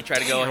we're gonna try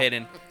to go ahead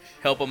and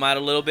help him out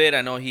a little bit.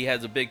 I know he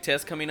has a big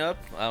test coming up.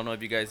 I don't know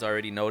if you guys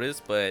already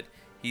noticed, but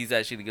he's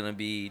actually gonna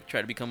try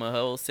to become a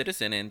whole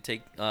citizen and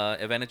take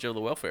advantage of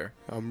the welfare.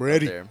 I'm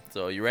ready. There.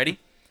 So you ready?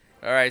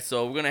 All right.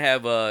 So we're gonna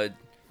have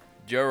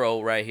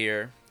Jero right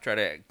here try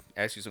to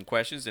ask you some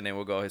questions, and then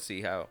we'll go ahead and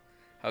see how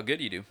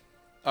good you do.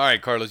 All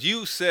right, Carlos.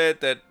 You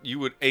said that you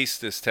would ace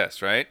this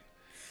test, right?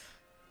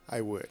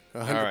 I would.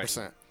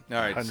 100%. All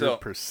right,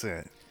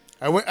 100%.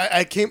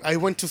 I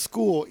went to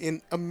school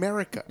in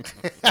America.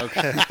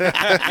 Okay.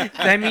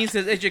 That means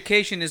that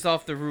education is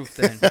off the roof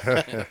then.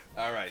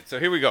 All right, so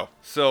here we go.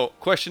 So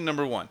question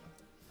number 1.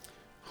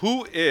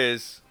 Who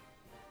is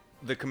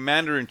the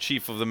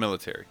commander-in-chief of the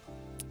military?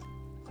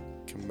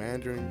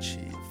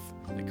 Commander-in-chief.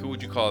 Like, who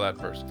would you call that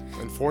person?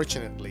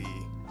 Unfortunately,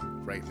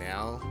 right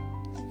now,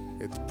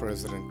 it's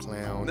President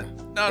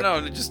Clown.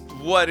 No, just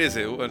what is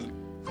it?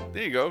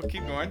 There you go.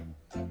 Keep going.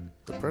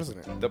 The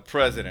president. The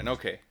president.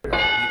 Okay.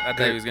 I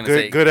thought he was gonna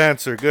say. Good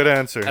answer. Good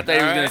answer. I thought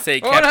he was gonna say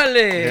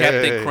Orale.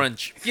 Captain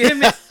Crunch. Give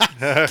him his,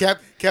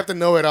 Captain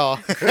Know-It-All.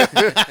 give him his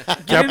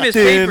Captain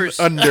papers.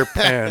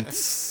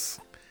 Underpants.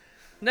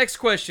 Next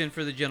question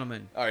for the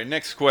gentleman. All right,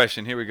 next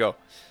question. Here we go.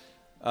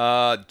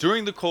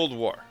 During the Cold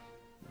War,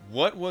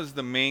 what was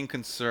the main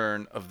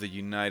concern of the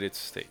United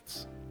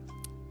States?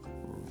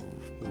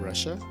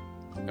 Russia.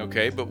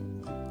 Okay, but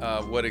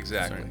what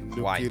exactly?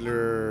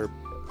 Nuclear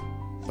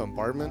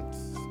bombardment.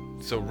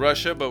 So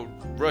Russia, but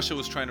Russia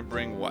was trying to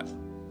bring what?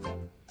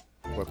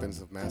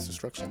 Weapons of mass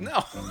destruction.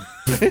 No.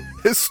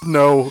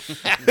 Snow.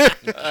 All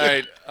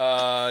right.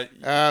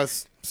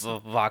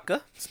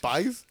 Vodka?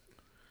 Spies?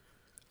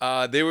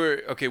 They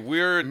were, okay,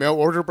 we're... Mail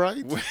order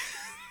brides?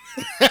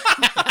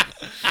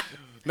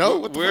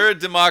 No? We're a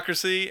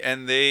democracy,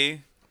 and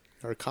they...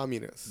 are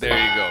communists. There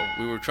you go.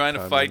 We were trying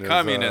to fight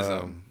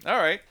communism. All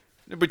right.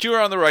 But you were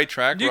on the right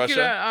track,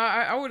 Russia.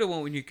 I would have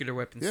went with nuclear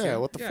weapons. Yeah,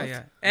 what the fuck?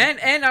 Yeah.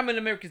 And I'm an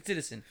American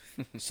citizen.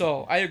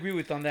 So I agree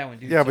with on that one,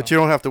 dude. Yeah, but you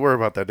don't have to worry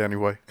about that, Danny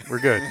Boy. We're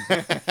good.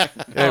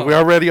 Yeah, we're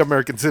already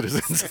American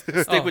citizens.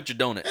 Stick with your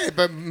donut. Hey,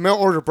 but mail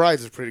order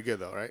brides is pretty good,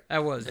 though, right?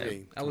 That was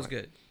good.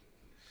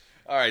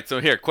 All right,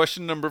 so here,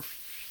 question number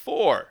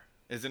 4.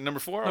 Is it number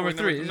 4? Number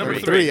 3. Number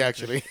 3,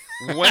 actually.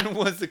 When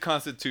was the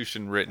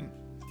Constitution written?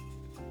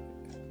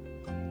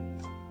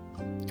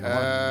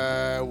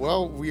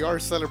 Well, we are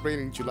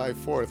celebrating July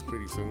 4th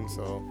pretty soon,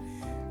 so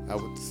I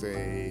would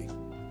say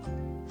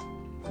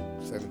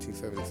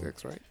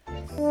 1776, right?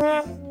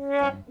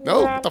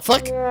 No, what the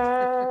fuck?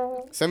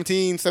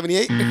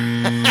 1778?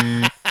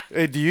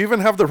 Hey, do you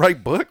even have the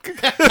right book?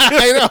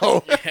 I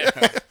know.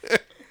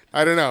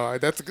 I don't know.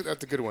 That's a good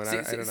one. I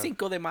don't know.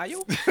 Cinco de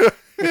Mayo?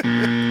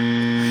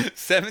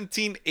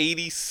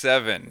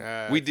 1787.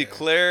 We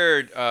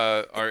declared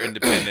our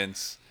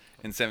independence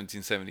in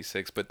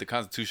 1776, but the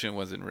Constitution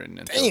wasn't written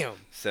until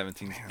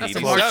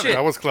 1787.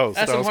 That was close.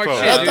 That's that was some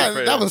close. hard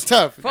shit, That was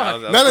tough.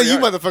 Fuck. None of you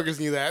motherfuckers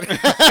knew that.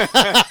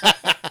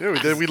 Yeah, we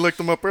did. We looked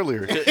them up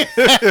earlier.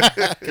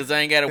 Because I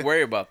ain't got to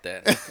worry about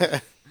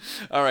that.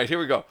 All right, here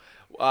we go.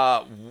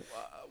 How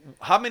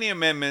many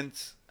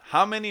amendments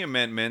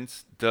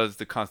does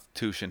the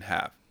Constitution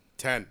have?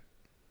 10.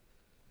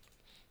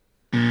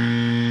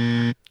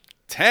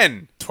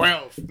 10.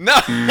 12. No.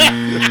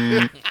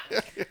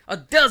 A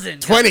dozen.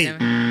 20.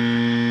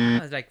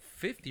 That's like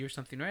 50 or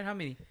something, right? How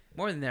many?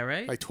 More than that,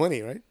 right? Like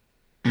 20, right?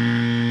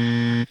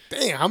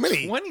 Damn, how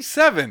many?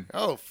 27.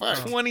 Oh, fuck.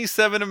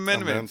 27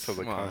 amendments of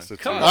the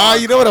Constitution. Come on.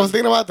 You know what I was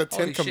thinking about? The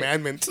Holy 10 shit.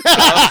 Commandments.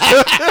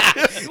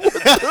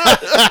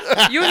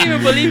 You don't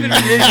even believe in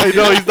religion. I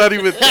know he's not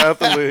even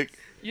Catholic.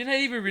 You're not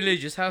even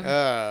religious. How?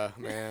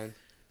 Man.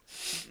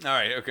 All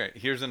right, okay.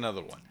 Here's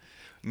another one.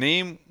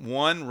 Name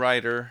one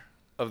writer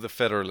of the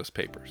Federalist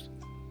Papers.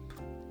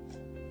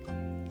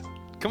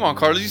 Come on,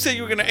 Carlos. You said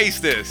you were going to ace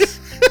this.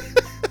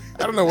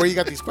 I don't know where you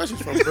got these questions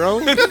from,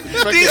 bro.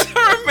 These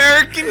are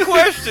American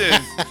questions.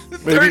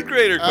 Third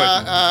grader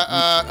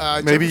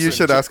questions. Maybe you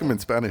should ask him in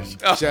Spanish.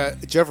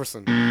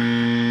 Jefferson.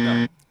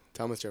 No.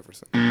 Thomas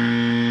Jefferson.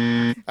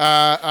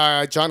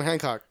 John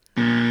Hancock.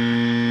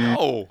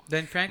 No.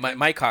 Ben Franklin?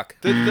 Mike Hawk.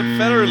 The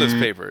Federalist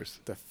Papers.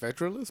 The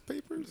Federalist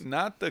Papers?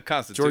 Not the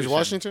Constitution. George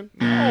Washington?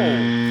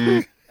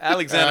 No.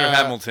 Alexander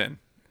Hamilton.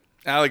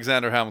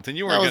 Alexander Hamilton.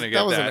 You weren't going to get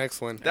that. That was the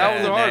next one. That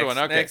was a hard one.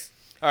 Okay. Next.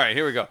 All right,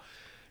 here we go.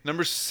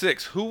 Number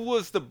 6. Who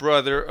was the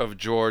brother of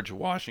George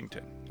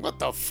Washington? What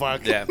the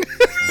fuck? Yeah.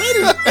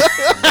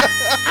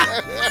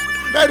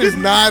 That is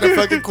not a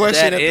fucking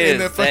question. That is.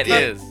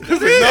 No,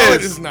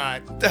 it is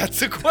not.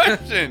 That's a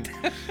question.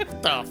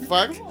 What the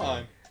fuck? Come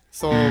on.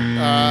 So,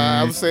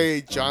 I would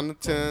say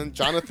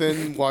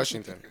Jonathan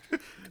Washington.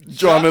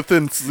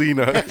 Jonathan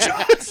Cena.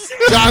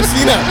 John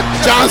Cena.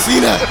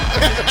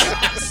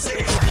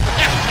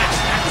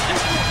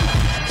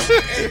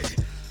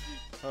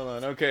 Hold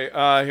on. Okay.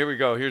 Here we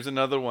go. Here's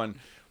another one.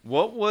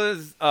 What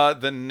was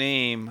the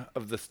name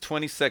of the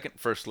 22nd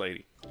First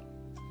Lady?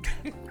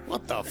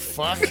 What the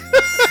fuck?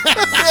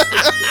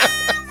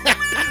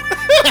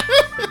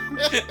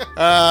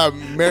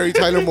 Mary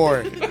Tyler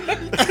Moore.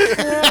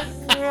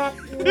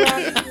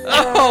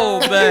 Oh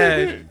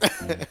man,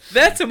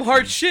 that's some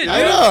hard shit.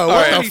 I know.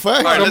 What the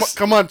fuck?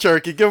 Come on,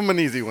 Cherokee. Give him an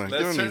easy one.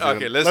 Let's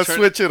Let's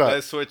switch it up.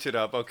 Let's switch it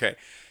up. Okay.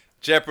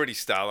 Jeopardy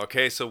style.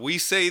 Okay, so we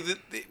say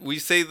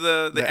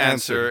the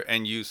answer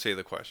and you say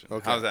the question.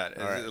 Okay. How's that?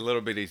 All right. A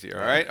little bit easier.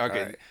 All right. Okay.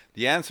 All right.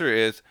 The answer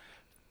is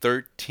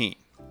 13.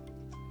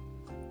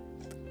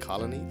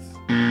 Colonies.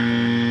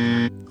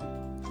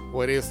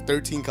 What is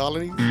 13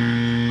 colonies?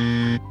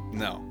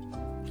 No.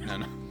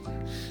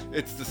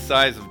 It's the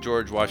size of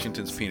George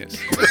Washington's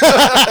penis.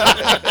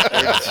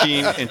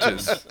 13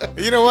 inches.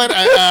 You know what?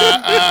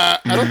 I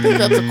don't think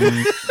that's a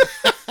question.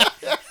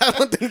 I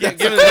don't think that's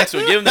Give him the next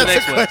one. Give him the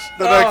next one.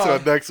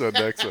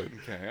 Next one.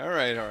 Okay. All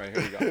right. Here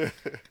we go.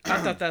 I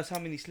thought that's how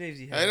many slaves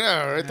he had. I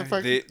know, right? The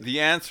fuck. The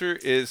answer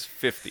is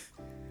 50.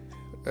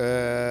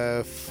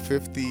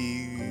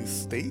 50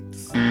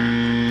 states?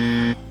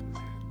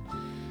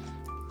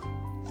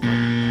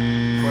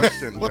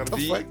 Question. What the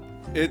fuck?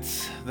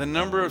 It's the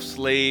number of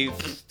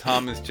slaves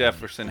Thomas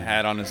Jefferson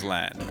had on his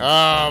land.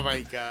 Oh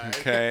my god.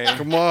 Okay.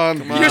 Come on.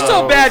 You're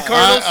so bad,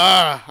 Carlos.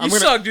 You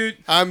suck, dude.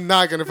 I'm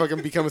not gonna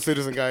fucking become a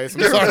citizen, guys.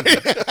 I'm sorry.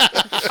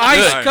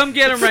 Ice, come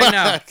get him right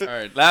now. All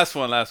right, last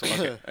one.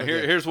 Okay.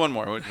 Here's one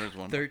more.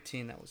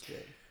 13. That was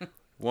good.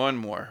 One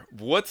more.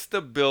 What's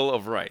the Bill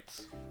of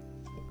Rights?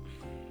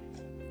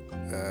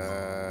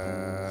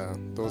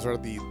 Those are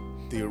the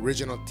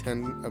original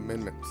 10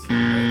 amendments.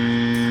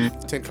 Right?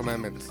 10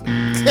 commandments.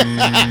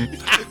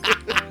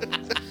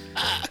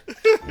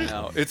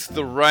 No, it's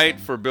the right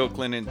for Bill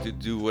Clinton to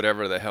do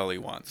whatever the hell he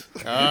wants.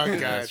 Oh, God.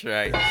 That's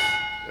right.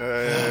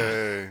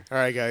 All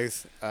right,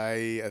 guys.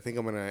 I think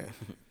I'm gonna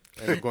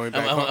end up going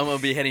back. I'm gonna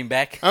be heading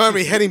back. I'm gonna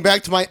be heading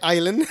back to my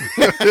island.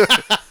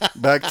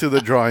 Back to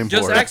the drawing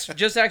board.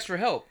 Just ask for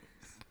help.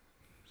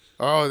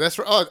 Oh, that's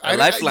right. Oh, a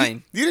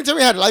lifeline. You didn't tell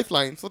me I had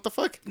lifelines. What the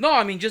fuck? No,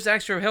 I mean just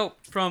ask for help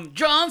from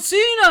John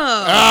Cena.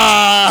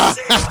 Ah!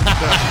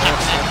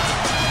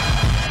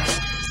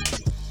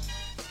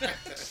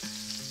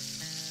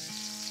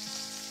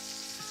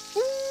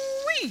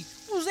 Ooh-wee,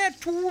 was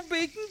that tour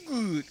bacon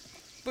good?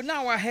 But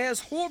now I has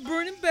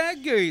heart-burning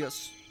bad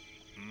gas.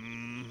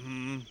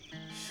 Mm-hmm.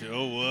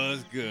 Sure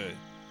was good.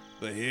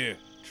 But here,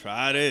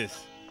 try this.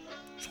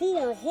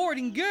 Tour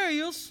hearting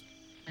gas.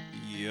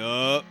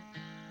 Yup.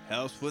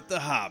 Helps with the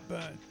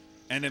heartburn.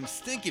 And them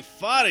stinky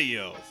fart of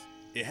yours.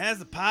 It has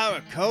the power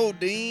of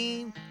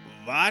codeine,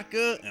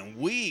 vodka, and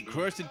weed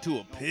crushed into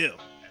a pill.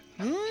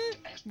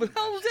 But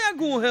how's that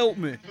gonna help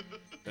me?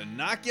 To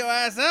knock your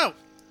ass out.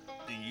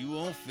 Then you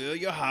won't feel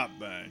your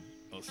heartburn.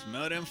 Or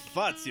smell them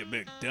farts, you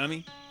big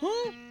dummy.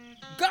 Huh?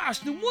 Gosh,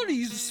 then what are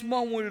you the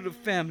small one of the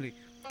family?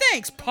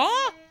 Thanks,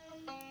 Pa!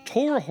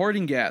 Tora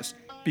Hearting Gas,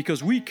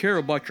 because we care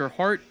about your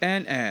heart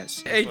and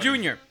ass. Hey,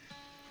 Junior.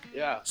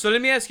 Yeah. So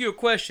let me ask you a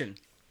question.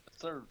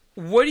 Sir.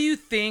 What do you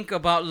think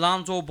about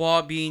Lonzo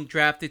Ball being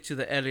drafted to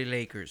the LA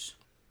Lakers?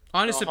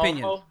 Honest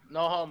opinion. Homo,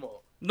 no homo.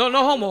 No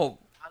homo.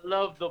 I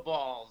love the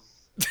balls.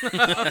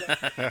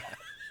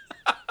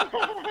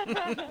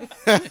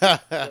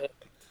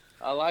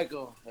 I like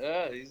him.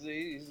 Yeah,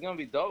 he's gonna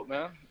be dope,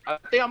 man. I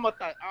think I'm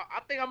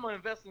gonna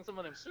invest in some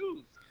of them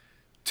shoes.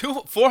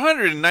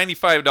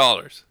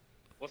 $495.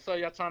 What's up?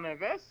 Y'all trying to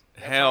invest?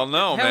 Hell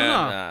no, man.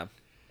 Nah.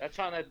 Y'all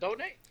trying to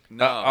donate?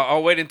 No.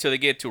 I'll wait until they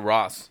get to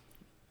Ross.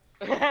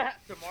 To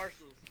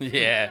Marshalls.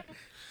 Yeah.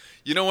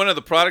 You know, one of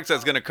the products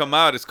that's going to come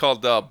out is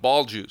called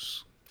Ball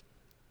Juice.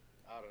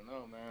 I don't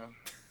know, man.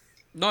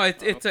 No,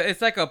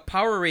 it's like a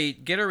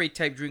Gatorade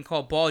type drink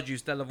called Ball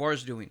Juice that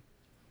Lavar's doing.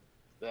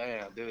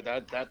 Damn, dude,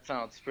 that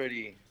sounds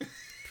pretty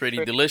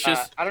delicious.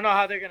 I don't know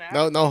how they're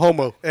gonna. No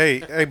homo.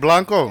 Hey,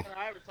 Blanco. How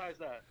I advertise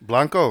that?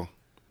 Blanco.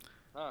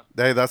 Huh?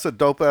 Hey, that's a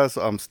dope ass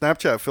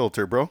Snapchat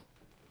filter, bro.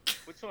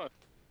 Which one?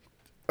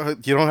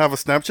 You don't have a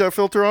Snapchat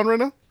filter on right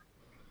now?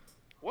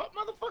 What,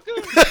 motherfucker?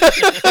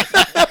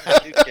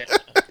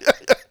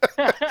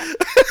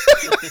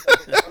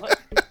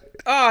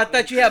 Oh, I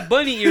thought you had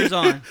bunny ears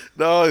on.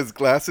 No, his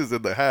glasses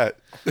and the hat.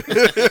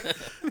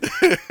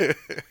 It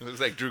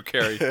looks like Drew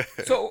Carey.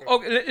 So,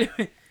 okay,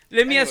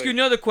 let me ask you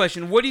another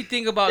question. What do you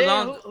think about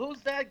Lonzo? Who's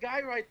that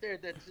guy right there?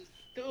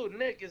 Dude,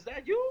 Nick, is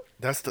that you?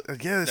 That's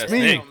me.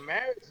 Nick.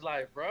 Marriage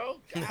life, bro.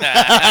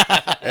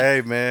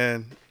 Hey,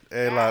 man.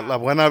 Hey, la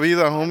buena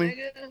vida, homie.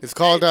 It's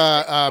called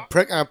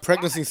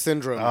pregnancy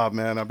syndrome. Oh,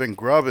 man, I've been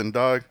grubbing,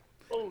 dog.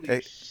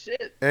 Holy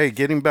shit. Hey,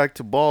 getting back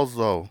to balls,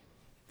 though.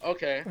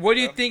 Okay. What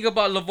do you think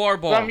about Lavar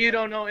Ball? Something you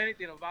don't know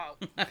anything about.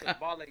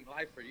 Ball ain't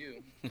life for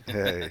you.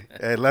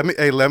 Hey,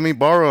 let me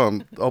borrow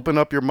him. Open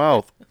up your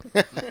mouth.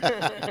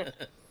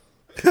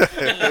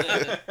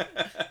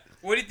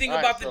 What do you think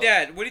about the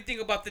dad? What do you think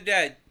about the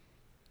dad?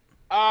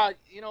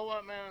 You know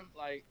what, man?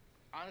 Like,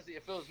 honestly,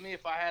 if it was me,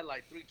 if I had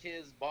like 3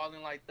 kids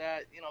balling like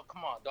that,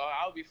 come on, dog,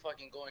 I would be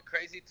fucking going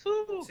crazy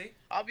too. See?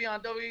 I'll be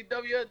on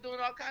WWF doing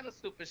all kind of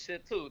stupid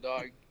shit too,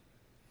 dog.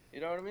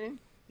 You know what I mean?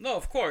 No,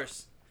 of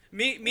course.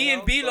 Me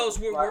and Barlos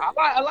were.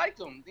 I like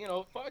him.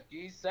 Fuck,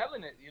 he's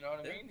selling it. You know what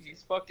I mean?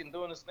 He's fucking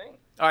doing his thing.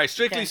 All right,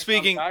 strictly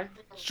speaking,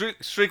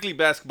 strictly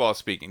basketball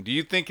speaking, do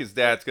you think his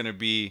dad's going to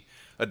be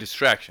a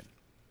distraction?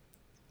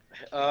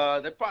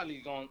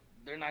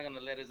 They're not gonna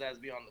let his ass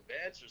be on the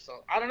bench or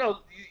something. I don't know.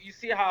 You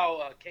see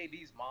how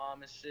KD's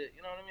mom and shit.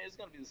 You know what I mean? It's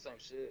gonna be the same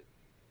shit.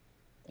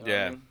 You know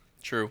what I mean?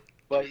 True.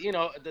 But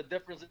the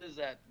difference is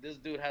that this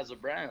dude has a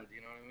brand.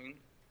 You know what I mean?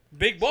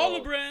 Big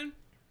baller brand.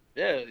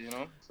 Yeah,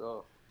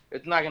 so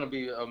it's not gonna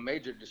be a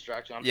major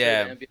distraction. I'm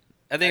sure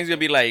I think it's gonna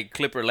be like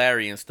Clipper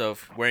Larry and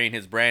stuff, wearing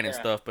his brand and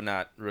stuff, but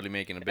not really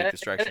making a big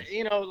distraction.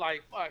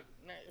 Like fuck.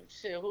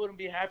 Shit, who wouldn't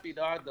be happy,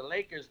 dog? The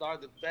Lakers, dog,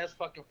 the best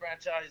fucking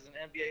franchise in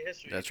NBA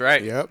history. That's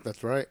right. Yep,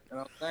 that's right. You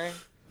know what I'm saying?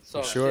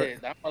 So, sure.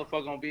 Shit, that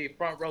motherfucker gonna be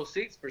front row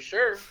seats for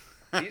sure.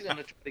 He's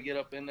gonna try to get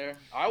up in there.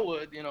 I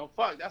would,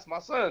 fuck, that's my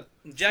son.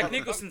 Jack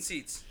Nicholson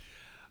seats.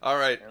 All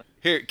right.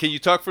 Here, can you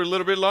talk for a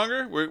little bit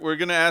longer? We're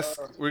gonna ask.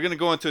 We're gonna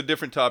go into a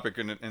different topic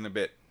in a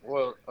bit.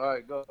 Well, all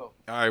right, go. All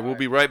right, we'll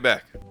be right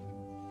back.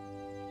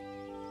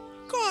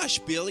 Gosh,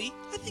 Billy,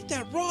 I think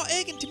that raw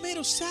egg and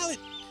tomato salad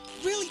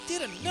really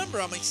did a number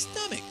on my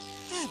stomach.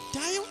 I have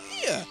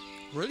diarrhea.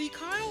 Really,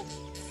 Kyle?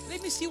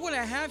 Let me see what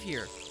I have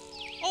here.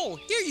 Oh,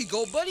 here you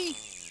go, buddy.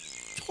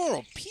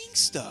 Toro Pink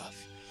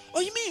stuff. Oh,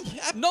 you mean...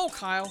 No,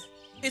 Kyle.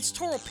 It's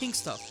Toro Pink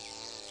stuff.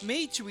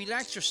 Made to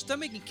relax your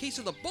stomach in case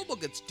of the bubble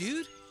guts,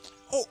 dude.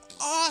 Oh,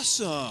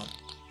 awesome.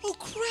 Oh,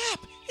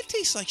 crap. It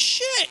tastes like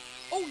shit.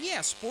 Oh,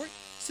 yeah, sport.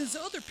 Since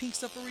the other pink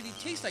stuff already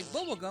tastes like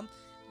bubblegum,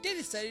 they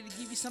decided to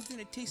give you something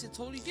that tasted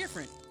totally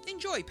different.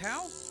 Enjoy,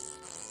 pal.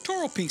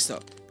 Toro Pink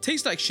stuff.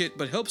 Tastes like shit,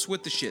 but helps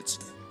with the shits.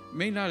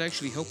 May not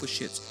actually help with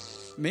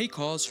shits. May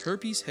cause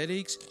herpes,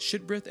 headaches,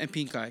 shit breath, and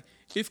pink eye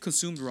if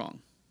consumed wrong.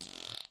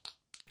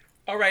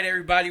 All right,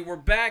 everybody, we're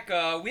back.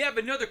 We have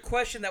another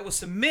question that was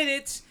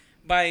submitted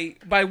by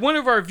one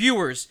of our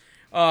viewers,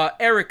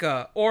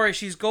 Erica, or as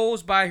she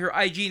goes by her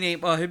IG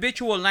name,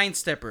 Habitual Line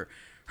Stepper.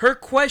 Her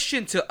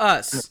question to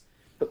us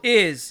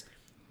is,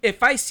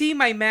 if I see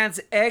my man's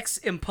ex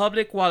in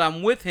public while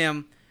I'm with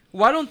him,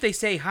 why don't they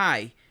say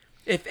hi?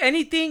 If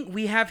anything,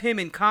 we have him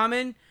in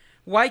common.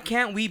 Why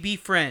can't we be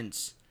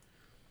friends?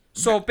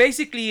 So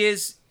basically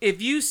is,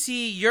 if you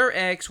see your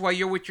ex while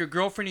you're with your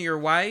girlfriend or your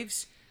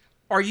wives,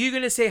 are you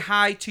going to say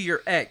hi to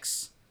your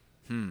ex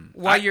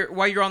while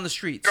you're on the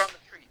streets?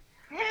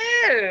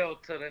 Hell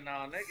to the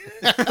no,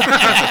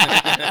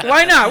 nigga.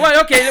 Why not? What?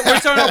 Okay, we're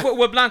starting off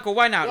with Blanco.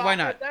 Why not? Why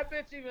not? If that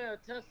bitch even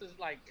attempts to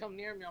come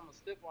near me, I'm gonna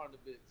stiff on the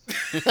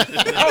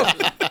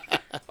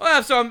bitch.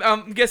 Well, so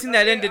I'm guessing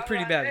that ended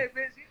pretty bad. Hey,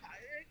 bitch, you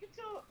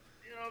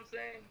know what I'm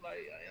saying?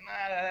 Like,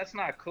 nah, that's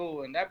not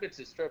cool. And that bitch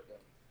is stripping.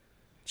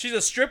 She's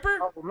a stripper?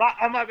 Oh, my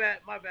bad,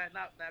 not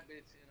that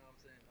bitch. You know what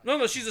I'm saying?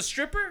 No, she's a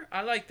stripper.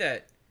 I like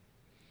that.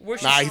 He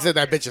said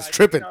that bitch is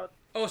tripping.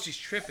 Oh, she's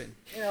tripping.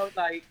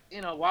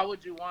 Why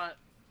would you want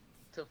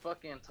to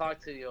fucking talk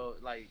to your,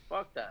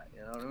 fuck that,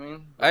 you know what I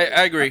mean?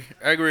 I agree.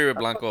 I agree with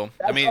Blanco.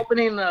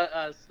 Opening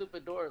a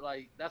stupid door,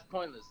 that's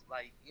pointless.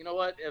 You know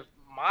what? If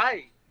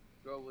my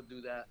girl would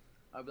do that,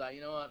 I'd be like,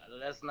 you know what?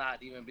 Let's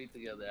not even be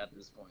together at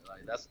this point.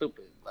 That's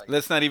stupid.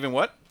 Let's not even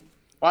what?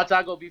 Watch,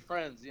 y'all go be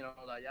friends, y'all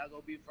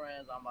go be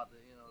friends. I'm about to,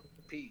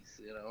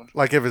 peace,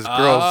 Like if his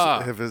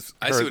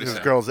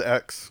girl's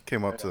ex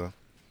came up to them.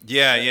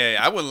 Yeah.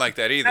 I wouldn't like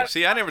that either.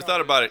 See, I never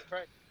thought about it.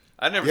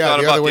 I never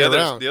thought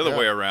about the other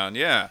way around.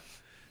 Yeah.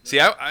 See,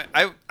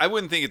 I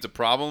wouldn't think it's a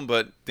problem,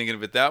 but thinking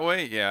of it that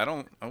way,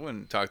 I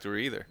wouldn't talk to her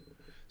either.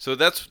 So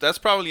that's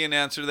probably an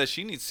answer that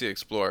she needs to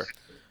explore.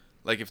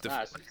 Like if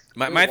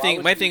my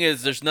thing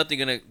is there's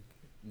nothing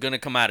gonna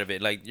come out of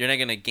it. Like you're not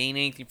gonna gain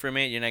anything from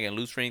it. You're not gonna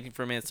lose anything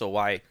from it. So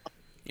why?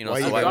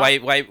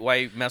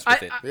 Why mess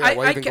with it?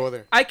 Why even go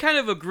there? I kind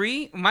of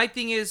agree. My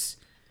thing is,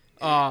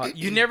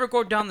 you never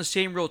go down the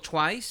same road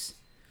twice.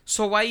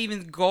 So why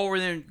even go over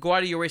there and go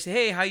out of your way and say,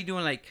 hey, how you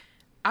doing?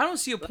 I don't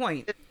see a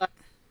point.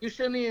 You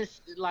shouldn't even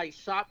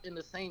shop in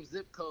the same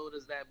zip code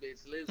as that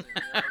bitch lives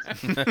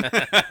in.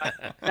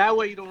 That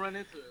way you don't run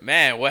into it.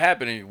 Man, what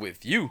happened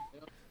with you?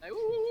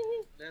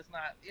 That's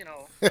not,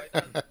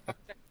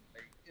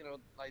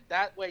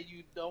 that way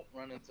you don't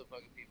run into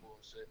fucking people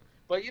and shit.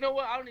 But you know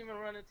what? I don't even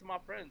run into my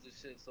friends and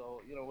shit.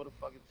 So what the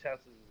fucking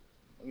chances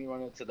of me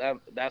running into that?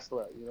 That's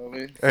what, you know what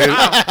I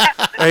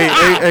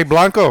mean? Hey,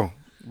 Blanco.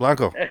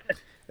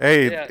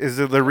 Hey, yeah. Is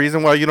it the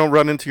reason why you don't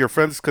run into your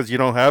friends because you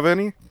don't have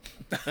any?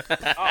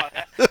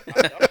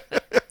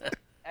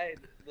 Hey,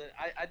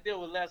 I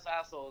deal with less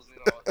assholes,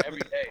 every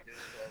day. Dude,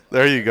 so,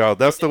 there you go.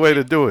 That's the way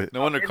to do it.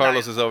 No wonder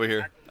Carlos is over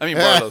here. I mean,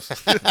 Barlos.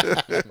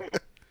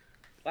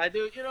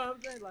 Dude, you know what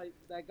I'm saying?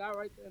 That guy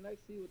right there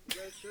next to you with the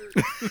red shirt.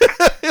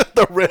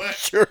 The red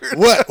shirt.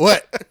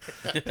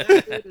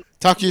 What?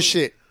 Talk your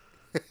shit.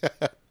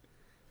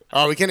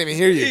 Oh, we can't even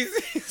hear you.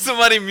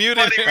 Somebody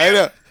muted him. I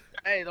know.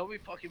 Hey, don't be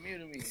fucking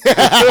muting me.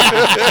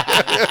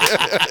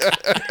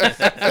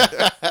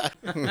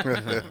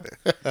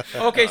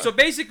 Okay, so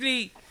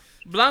basically,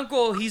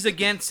 Blanco, he's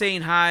against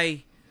saying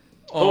hi.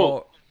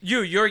 Oh,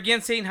 you're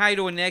against saying hi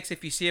to an ex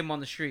if you see him on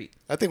the street.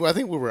 I think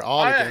we were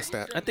all against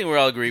that. I think we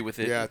all agree with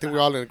it. Yeah, I think we're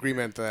all in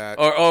agreement that.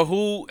 Or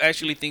who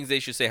actually thinks they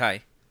should say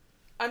hi?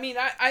 I mean,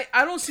 I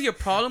don't see a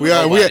problem. We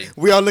all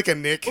look at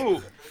Nick.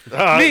 Me,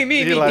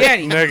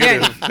 Danny.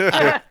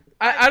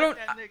 I don't.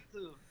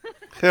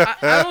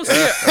 I don't see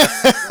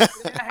it.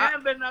 Your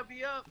hand better not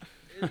be up.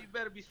 You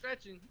better be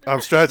stretching. I'm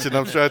stretching.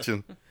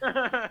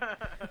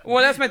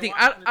 Well, that's my thing.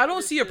 I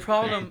don't see a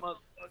problem.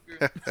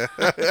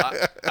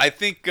 I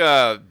think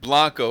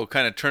Blanco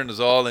kind of turned us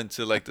all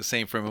into like the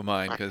same frame of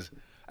mind because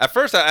at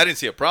first I didn't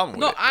see a problem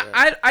with it.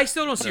 I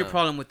still don't see a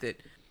problem with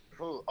it.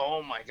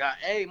 Oh my God!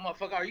 Hey,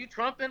 motherfucker, are you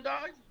trumping,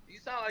 dog? You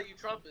sound like you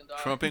trumping, dog.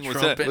 Trumping? What's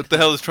that? What the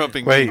hell is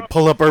trumping? Wait,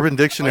 pull up Urban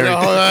Dictionary.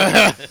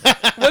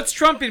 What's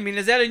trumping mean?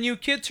 Is that a new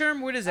kid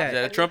term? What is that? Is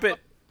that a trumpet?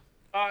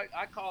 I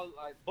call it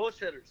like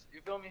bullshitters.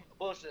 You feel me?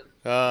 Bullshitters.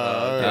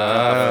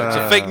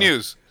 So fake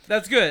news.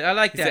 That's good. I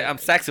like that. I'm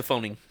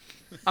saxophoning.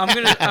 I'm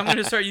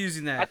gonna start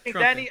using that. I think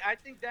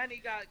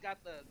Danny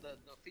got the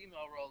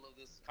female role of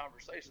this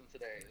conversation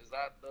today. Is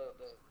that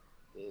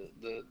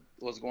the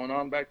what's going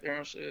on back there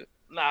and shit?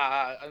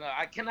 Nah,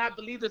 I cannot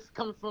believe this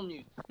coming from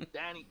you,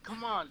 Danny.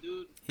 Come on,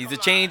 dude. He's a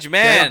changed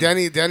man.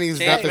 Danny's not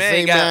the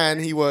same man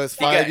he was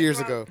 5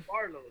 years ago.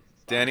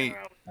 Danny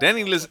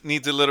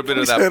needs a little bit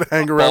of that. Said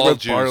hang around ball with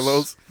juice.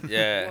 Barlos.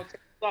 Yeah.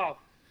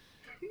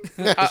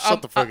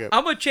 Shut the fuck up.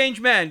 I'm a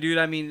changed man, dude.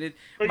 I mean,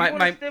 So you want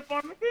to stiff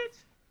arm a bitch?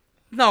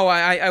 No,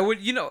 I would.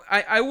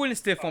 I wouldn't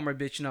stiff arm a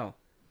bitch. No.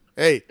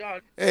 Hey,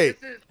 Dog, hey.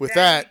 this is With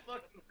Danny that,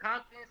 fucking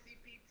Compton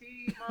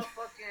CPT,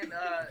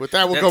 motherfucking. with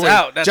that, we'll That's go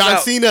out, with that's John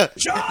out. Cena.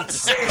 John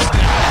Cena!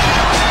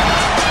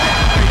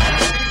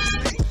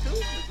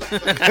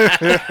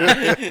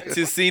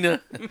 To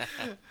Cena.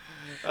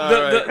 All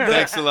right.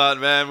 Thanks a lot,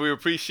 man. We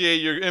appreciate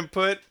your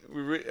input.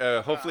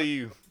 Hopefully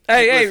you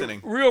keep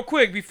listening. Real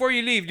quick before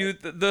you leave,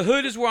 dude. The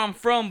hood is where I'm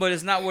from, but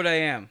it's not what I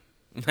am.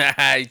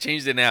 He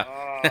changed it now.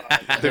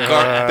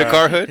 The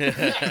car hood.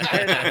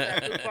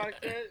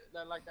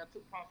 Like that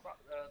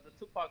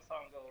Tupac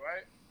song go,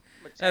 right?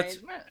 I'm a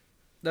changed man.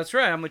 That's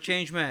right. I'm a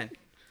changed man.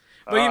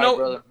 But All you right, know,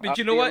 brother. but I'll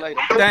you know see you what? later.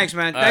 Thanks,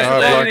 man. Thanks for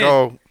Blanco.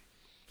 calling in.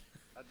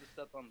 I just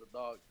stepped on the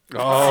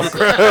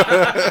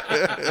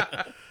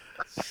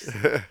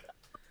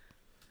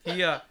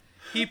dog.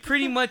 He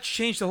pretty much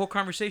changed the whole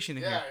conversation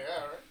in here. Right.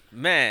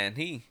 Man,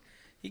 he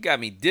got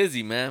me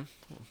dizzy, man.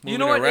 Moving You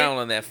know what? around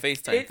on that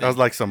FaceTime thing. That was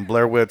like some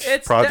Blair Witch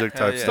Project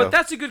type stuff. But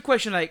that's a good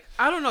question. Like,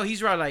 I don't know.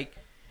 He's right. Like,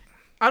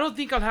 I don't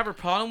think I'll have a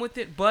problem with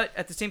it. But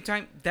at the same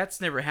time,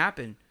 that's never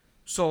happened.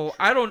 So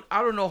I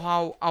don't know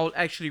how I'll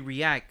actually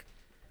react.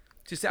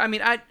 To say, I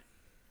mean, I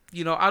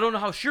don't know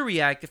how she'll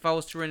react if I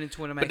was to run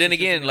into one of my. But then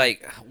again,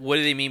 like, what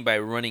do they mean by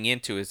running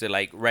into? Is it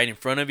like right in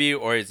front of you,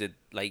 or is it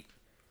like,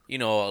 a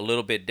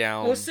little bit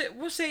down?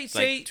 We'll say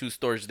like 2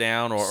 stores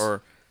down,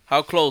 or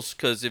how close?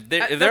 Because if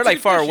they're that's like a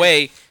good far question.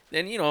 away,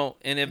 then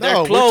and if they're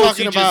No, we're close,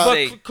 talking you about-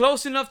 just say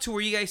close enough to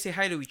where you guys say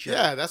hi to each other.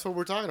 Yeah, that's what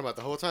we're talking about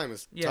the whole time.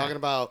 Is talking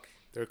about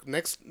their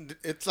next.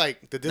 It's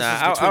like the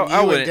distance Nah, between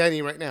I you wouldn't. and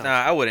Danny right now. Nah,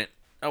 I wouldn't.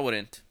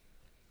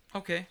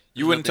 Okay.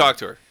 You wouldn't talk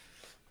to her.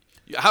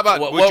 How about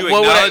What would you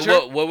acknowledge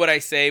her? What would I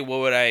say?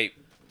 I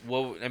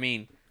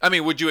mean,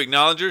 would you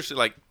acknowledge her? So,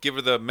 like, give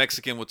her the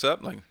Mexican "What's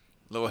up?" Like,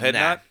 little head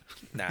nod.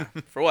 Nah.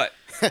 For what?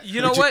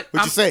 You know what?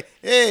 Would you say,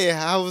 "Hey,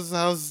 how's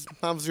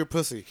your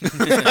pussy?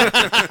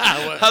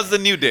 How's the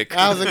new dick?"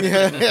 How's it?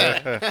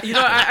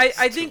 Yeah.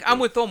 I think I'm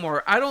with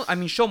Omar.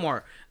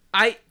 Shomar.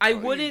 I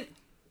wouldn't.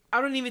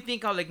 I don't even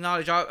think I'll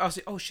acknowledge. I'll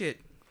say, "Oh shit,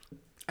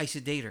 I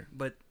should date her."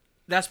 But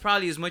that's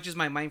probably as much as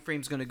my mind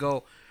frame's gonna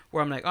go.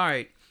 Where I'm like, all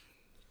right,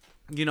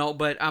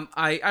 But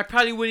I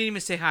probably wouldn't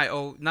even say hi.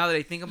 Oh, now that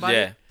I think about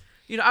it,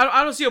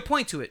 I don't see a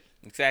point to it.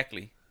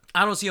 Exactly.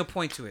 I don't see a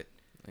point to it.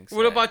 Exactly.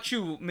 What about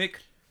you, Mick?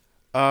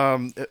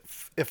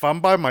 If I'm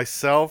by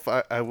myself,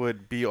 I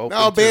would be open.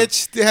 No,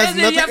 bitch. It has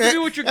nothing to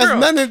do with your girl. Has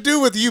nothing to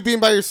do with you being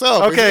by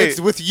yourself. Okay, it's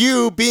with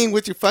you being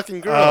with your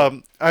fucking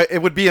girl.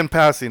 It would be in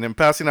passing. In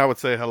passing, I would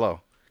say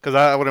hello because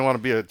I wouldn't want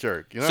to be a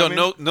jerk. You know so what I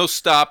mean? no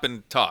stop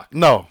and talk.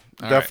 No,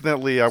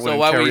 definitely I wouldn't. So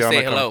why would you carry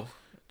say on hello?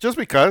 Just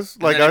because,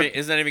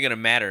 it's not even gonna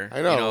matter.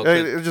 I know.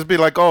 It'd just be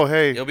like, oh,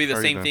 hey. It'll be the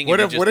same thing.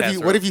 What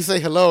if you say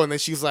hello and then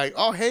she's like,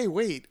 oh, hey,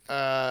 wait,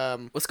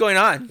 what's going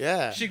on?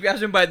 Yeah. She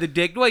grabs him by the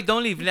dick. Wait,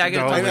 don't leave. I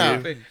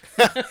gotta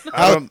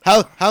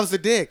how's the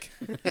dick?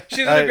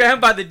 She's gonna grab him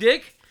by the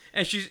dick,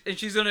 and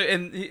she's gonna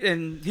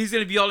and he's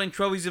gonna be all in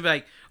trouble. He's gonna be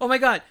like, oh my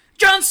god,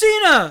 John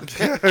Cena.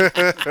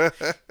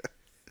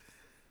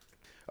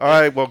 All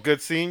right. Well,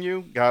 good seeing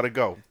you. Gotta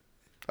go.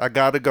 I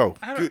gotta go.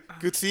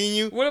 Good seeing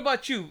you. What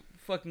about you?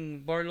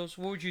 Fucking Barlos,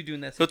 what would you do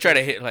in that situation? He'll try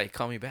to hit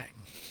call me back.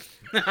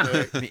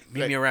 meet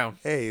me around.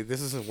 Hey,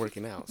 this isn't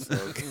working out. So.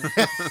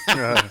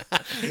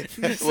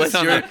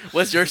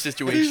 What's your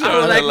situation? I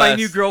don't like my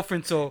new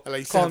girlfriend, so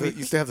call me.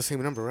 You still have the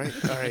same number, right?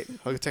 All right,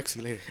 I'll text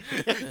you later.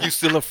 You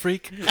still a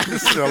freak?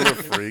 Still a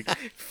freak.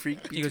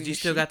 He goes, you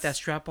still got that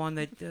strap on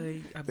that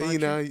I bought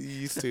you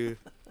used to.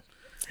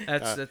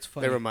 That's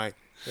funny. Never mind.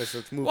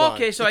 Let's move on.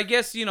 Okay, so I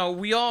guess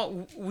we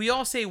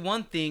all say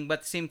one thing, but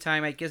at the same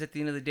time, I guess at the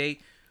end of the day,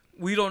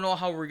 we don't know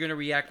how we're gonna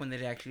react when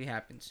it actually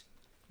happens.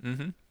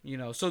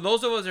 Mm-hmm. So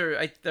those of us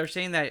are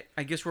saying that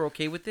I guess we're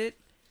okay with it.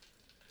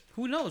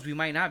 Who knows? We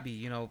might not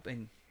be.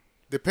 And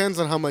depends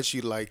on how much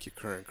you like your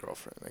current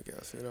girlfriend, I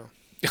guess.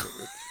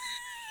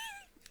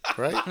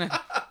 Right?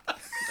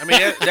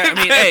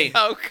 Hey,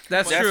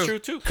 that's true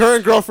too.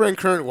 Current girlfriend,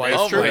 current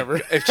wife,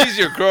 whatever. If she's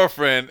your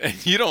girlfriend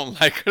and you don't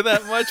like her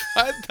that much,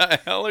 what the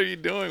hell are you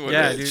doing with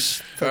it?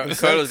 Dude.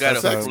 Carlos got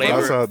a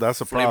flavor.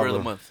 That's a flavor problem.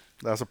 of the month.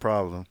 That's a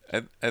problem.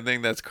 I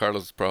think that's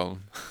Carlos'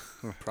 problem.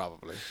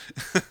 Probably.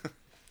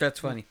 That's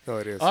funny. Oh,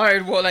 it is. All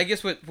right. Well, I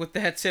guess with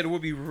that said, we'll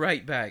be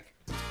right back.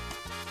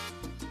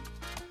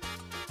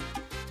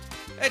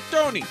 Hey,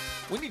 Tony,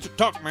 we need to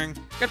talk, man.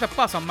 ¿Qué te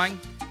pasa, man?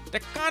 The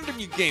condom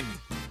you gave me,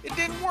 it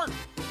didn't work.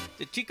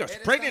 The chica's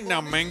pregnant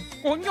now, man.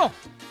 Coño.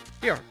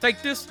 Here,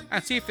 take this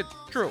and see if it's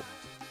true.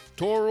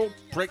 Total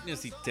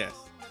pregnancy test.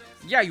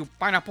 Yeah, you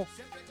pineapple.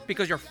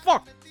 Because you're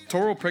fucked.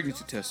 Total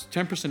pregnancy test.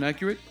 10%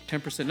 accurate,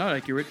 10% not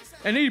accurate,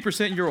 and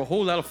 80% you're a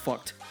whole lot of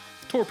fucked.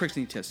 Total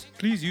pregnancy test.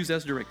 Please use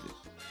as directed.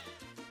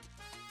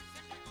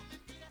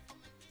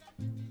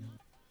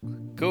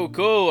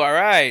 Cool. All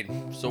right.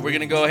 So we're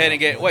going to go ahead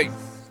and wait,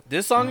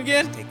 this song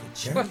again?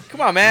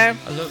 Come on, man.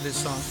 I love this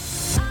song.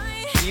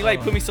 Can you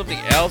put me something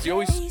else? You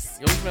always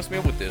mess me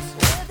up with this.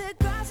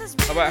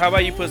 How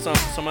about you put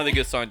some other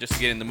good song just to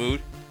get in the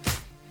mood?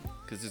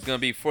 Because it's going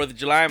to be 4th of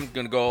July. I'm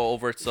going to go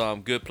over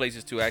some good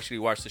places to actually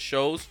watch the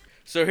shows.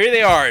 So here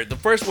they are. The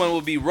first one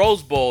will be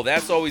Rose Bowl.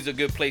 That's always a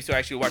good place to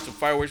actually watch some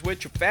fireworks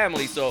with your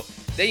family. So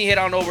then you head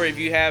on over if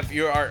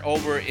you are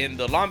over in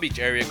the Long Beach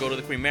area. Go to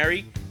the Queen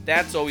Mary.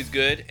 That's always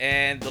good.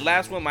 And the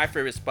last one, my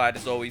favorite spot,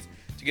 is always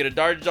to get a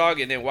Dodger dog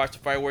and then watch the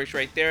fireworks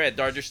right there at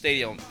Dodger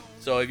Stadium.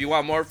 So if you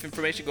want more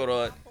information, go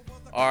to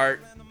our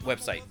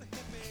website.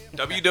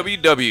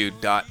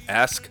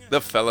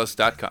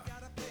 www.askthefellas.com.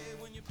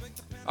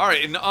 All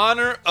right, in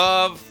honor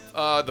of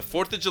the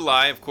 4th of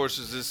July, of course,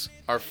 is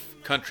our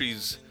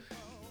country's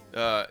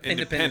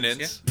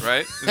independence,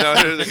 right? Is that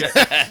what it is?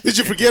 Did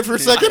you forget for a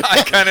second?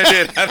 I kind of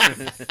did.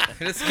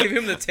 Let's give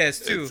him the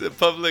test, too. It's a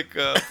public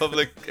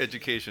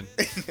education.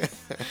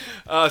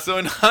 So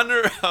in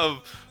honor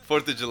of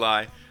 4th of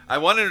July, I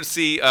wanted to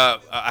see, I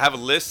have a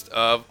list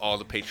of all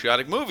the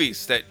patriotic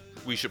movies that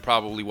we should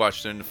probably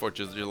watch during the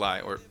 4th of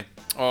July or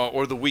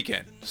the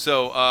weekend.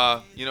 So,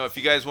 if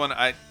you guys want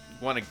to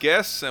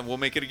guess, and we'll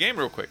make it a game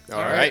real quick. All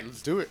right,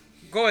 let's do it.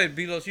 Go ahead,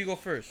 Barlos. You go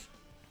first.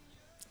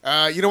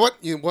 You know what?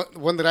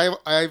 One that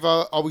I've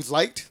always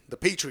liked, The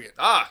Patriot.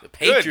 The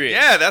Patriot. Good.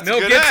 Yeah, that's a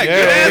good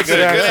answer.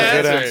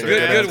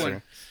 Good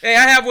one. Hey,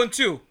 I have one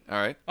too. All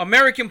right.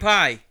 American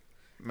Pie.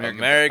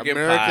 American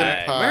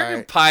Pie.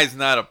 American Pie is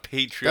not a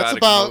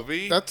patriotic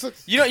movie.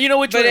 You know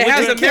which but one? It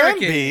has one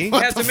American. It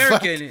has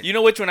American in it. You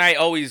know which one I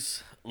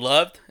always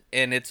loved,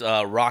 and it's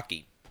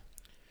Rocky.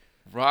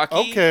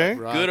 Okay.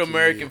 Good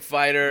American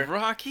fighter.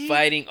 Rocky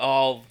fighting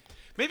all.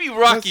 Maybe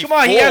Rocky. Come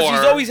on, 4. he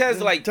always has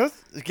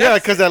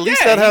because at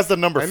least that has the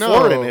number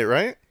 4 in it,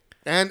 right?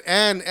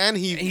 And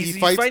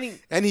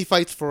he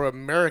fights for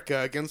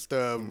America against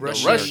the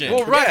Russians.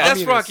 Well,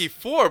 that's Rocky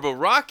 4, but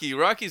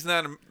Rocky's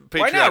not a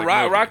patriotic Why not?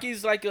 movie.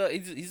 Rocky's like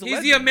he's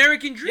the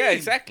American dream. Yeah,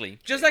 exactly.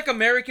 Just like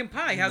American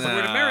Pie has the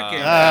word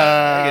American.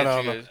 I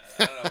don't know.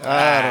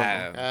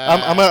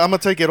 I'm gonna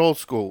take it old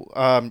school.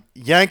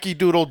 Yankee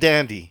Doodle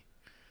Dandy.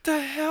 The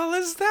hell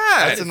is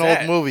that? That's an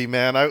old movie,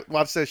 man. I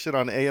watched that shit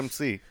on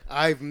AMC.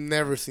 I've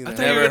never seen that.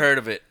 Never heard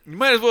of it. You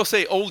might as well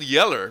say Old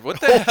Yeller. What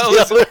the hell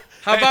is it?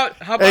 How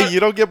about? Hey, you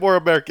don't get more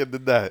American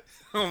than that.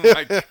 Oh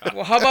my God.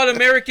 Well, how about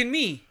American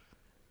Me?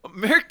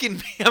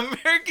 American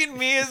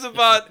Me is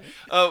about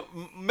a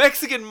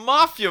Mexican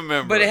mafia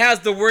member. But it has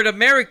the word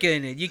America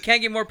in it. You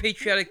can't get more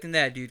patriotic than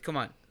that, dude. Come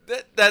on.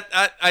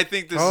 I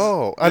think this.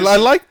 Oh, I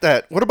like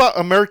that. What about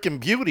American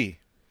Beauty?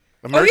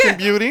 American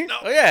Beauty? No.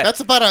 Oh yeah.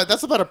 That's about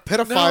a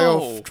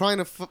pedophile trying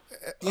to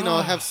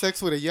have sex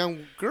with a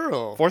young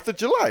girl. 4th of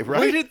July,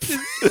 right?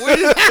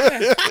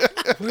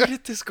 Where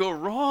did this go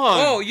wrong?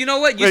 Oh, you know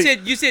what?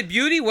 You said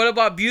Beauty. What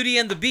about Beauty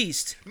and the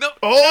Beast? No.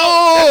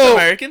 That's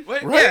American.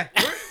 Wait, yeah.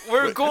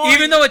 We're going.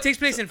 Even though it takes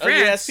place in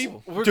France.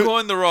 We're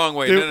going the wrong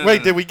way.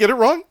 Did we get it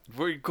wrong?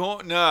 We're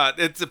going. Nah,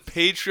 it's a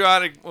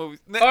patriotic movie.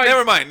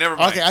 Never mind.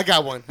 Okay, I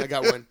got one.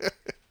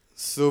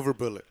 Silver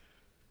Bullet.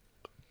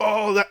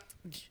 Oh,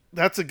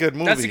 that's a good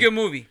movie. That's a good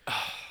movie.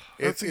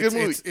 It's a good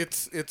movie.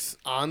 It's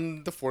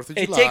on the 4th of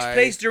July. It takes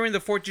place during the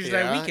 4th of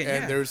July weekend.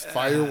 And there's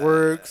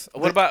fireworks.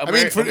 What about?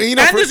 and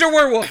there's a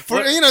werewolf.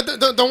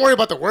 Don't worry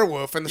about the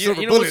werewolf and the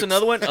silver bullets. What's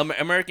another one?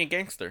 American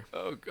Gangster.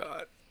 Oh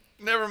God.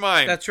 Never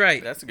mind. That's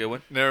right. That's a good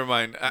one. Never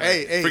mind.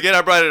 Hey. Forget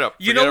I brought it up.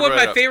 You know what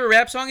my favorite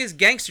rap song is?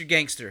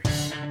 Gangster.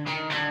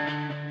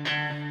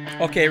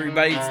 Okay,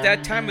 everybody, it's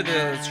that time of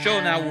the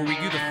show now where we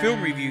do the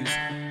film reviews.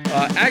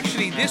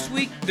 Actually, this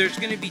week there's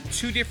going to be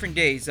 2 different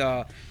days.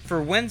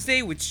 For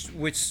Wednesday, which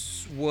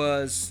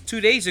was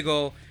 2 days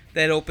ago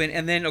that opened,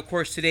 and then of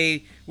course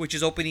today, which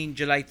is opening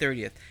July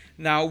 30th.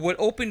 Now, what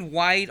opened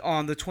wide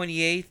on the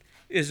 28th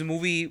is a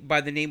movie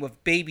by the name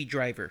of Baby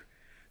Driver.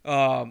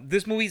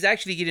 This movie is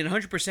actually getting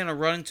 100% on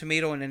Rotten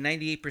Tomato and a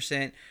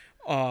 98%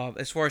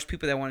 as far as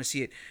people that want to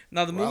see it.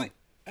 Now the movie.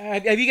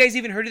 Have you guys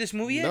even heard of this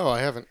movie yet? No, I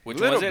haven't. A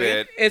little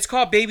bit. It's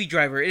called Baby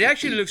Driver. It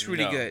actually looks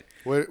really good.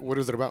 What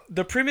is it about?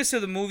 The premise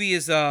of the movie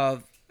is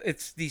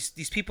it's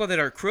these people that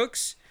are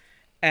crooks,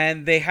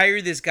 and they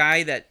hire this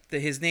guy that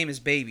his name is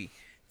Baby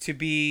to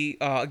be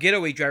a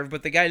getaway driver,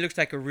 but the guy looks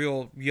like a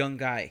real young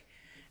guy,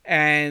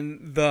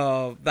 and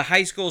the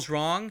heist goes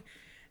wrong,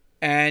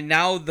 and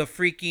now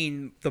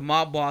the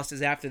mob boss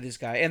is after this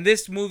guy, and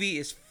this movie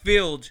is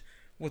filled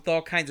with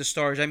all kinds of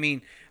stars. I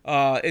mean,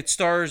 it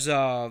stars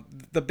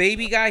the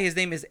baby guy. His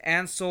name is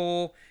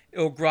Ansel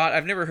Elgort.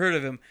 I've never heard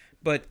of him,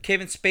 but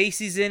Kevin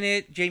Spacey's in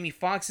it. Jamie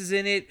Foxx is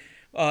in it.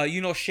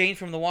 Shane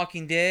from The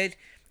Walking Dead.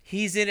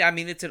 He's in it. I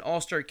mean, it's an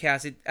all-star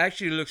cast. It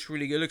actually looks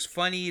really good. It looks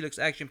funny. It looks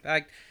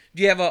action-packed.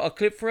 Do you have a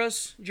clip for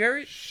us,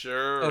 Jared?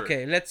 Sure.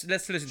 Okay, let's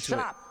listen to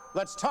Stop.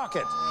 Let's talk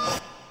it.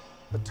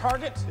 The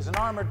target is an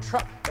armored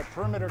truck at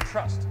Perimeter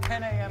Trust,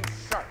 10 a.m.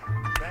 sharp.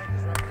 Bank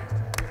is right next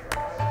to it.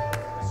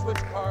 The switch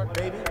car,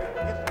 baby,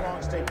 hit the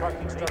long stay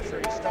parking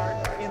structure.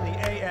 Start in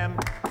the a.m.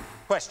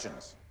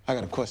 Questions. I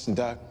got a question,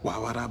 Doc.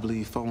 Why'd I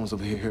believe phones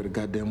over here heard the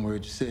goddamn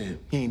word you said?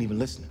 He ain't even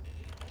listening.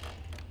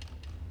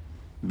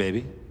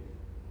 Baby?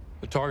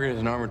 The target is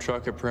an armored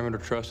truck at Perimeter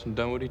Trust in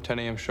Dunwoody, 10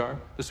 a.m. sharp.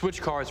 The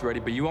switch car is ready,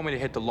 but you want me to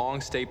hit the long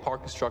stay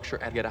parking structure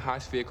and get a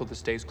heist vehicle that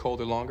stays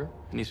colder longer?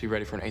 It needs to be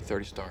ready for an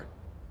 8:30 start.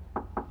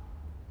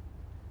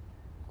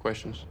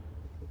 Questions?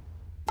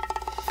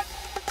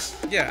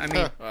 Yeah, I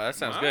mean, that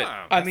sounds good.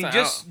 I mean,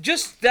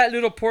 just that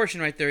little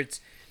portion right there. It's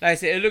like I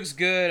said, it looks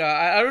good.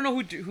 I don't know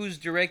who's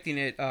directing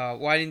it.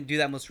 Well, I didn't do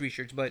that much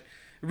research, but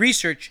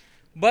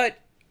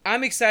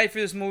I'm excited for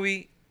this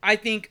movie. I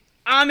think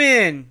I'm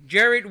in.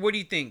 Jared, what do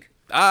you think?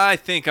 I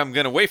think I'm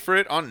gonna wait for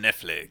it on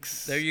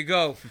Netflix. There you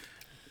go.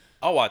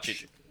 I'll watch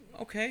it.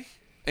 Okay.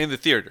 In the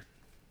theater.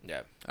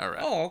 Yeah. All right.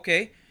 Oh,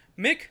 okay.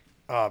 Mick?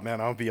 Oh,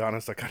 man, I'll be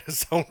honest. I kind of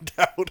zoned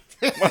out.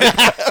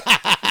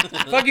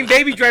 Fucking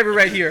Baby Driver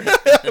right here.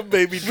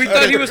 Baby We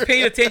thought he was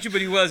paying attention,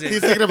 but he wasn't.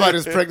 He's thinking about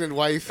his pregnant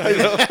wife. I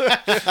know.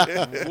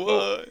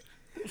 What?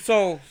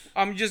 So,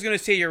 I'm just going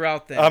to say you're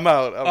out then. I'm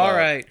out. All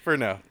right. For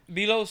now.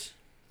 Belos?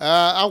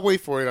 I'll wait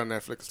for it on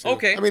Netflix, too.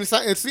 Okay. I mean,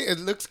 it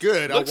looks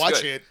good. I'll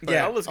watch it. But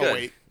Yeah. I'll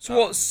wait. So,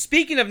 well,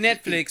 speaking of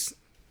Netflix,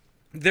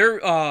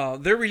 they're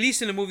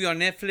releasing a movie on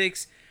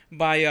Netflix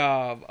by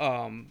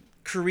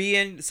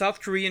South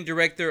Korean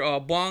director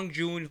Bong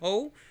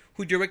Joon-ho,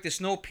 who directed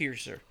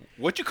Snowpiercer.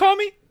 What you call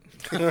me?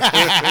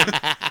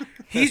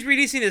 He's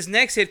releasing his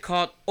next hit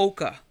called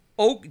Okja.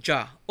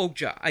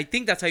 I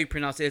think that's how you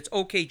pronounce it. It's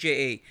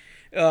OKJA.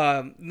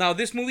 Now,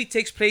 this movie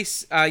takes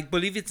place, I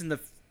believe it's in the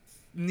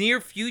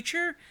near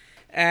future,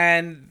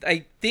 and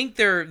I think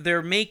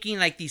they're making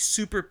like these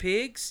super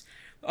pigs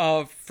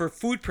for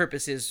food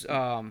purposes.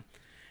 And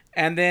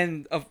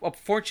then,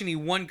 unfortunately,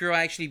 one girl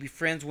actually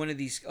befriends one of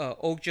these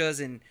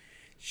Okjas, and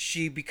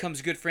she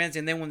becomes good friends.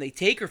 And then when they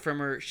take her from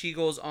her, she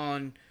goes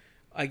on,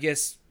 I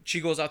guess, she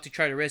goes out to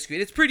try to rescue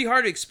it. It's pretty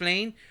hard to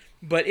explain,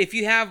 but if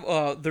you have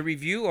the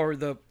review or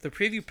the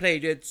preview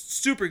played, it's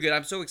super good.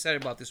 I'm so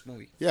excited about this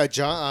movie. Yeah,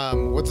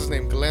 John, what's his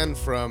name? Glenn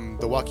from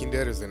The Walking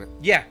Dead is in it.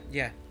 Yeah.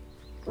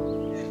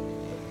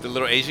 The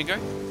little Asian guy?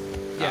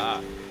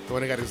 Yeah. The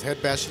one that got his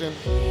head bashed in?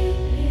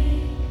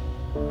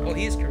 Oh,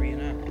 he is Korean,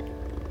 huh?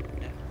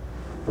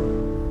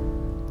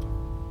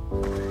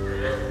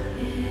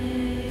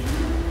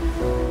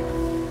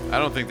 I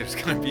don't think there's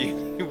gonna be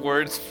any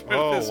words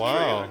for this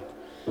wow. trailer.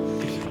 No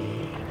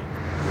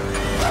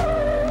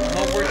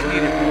words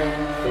needed.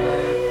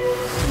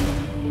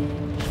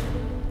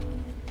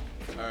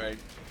 All right.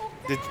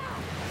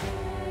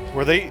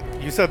 Were they?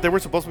 You said they were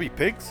supposed to be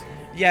pigs?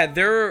 Yeah,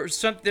 they're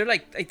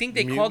like, I think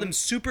they call them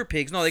super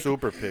pigs. No,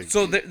 super pigs.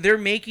 So they're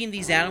making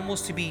these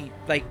animals to be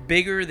like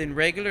bigger than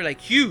regular, like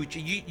huge.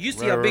 You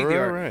see how big they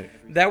are. Right.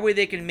 That way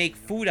they can make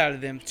food out of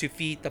them to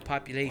feed the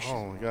population.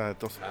 Oh my god,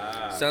 those...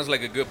 Sounds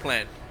like a good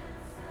plan.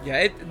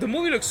 Yeah, the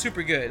movie looks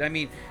super good. I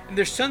mean, and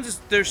there's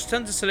tons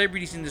of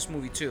celebrities in this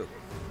movie too.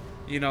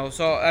 You know,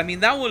 so I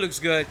mean that one looks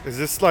good. Is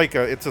this like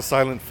it's a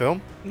silent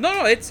film?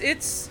 No, it's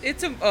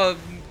a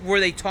where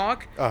they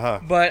talk.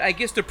 But I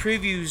guess the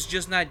preview's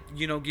just not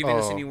giving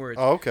us any words.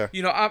 Oh, okay.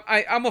 You know,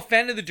 I'm a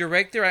fan of the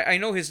director. I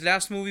know his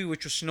last movie,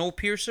 which was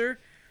Snowpiercer,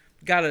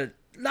 got a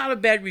lot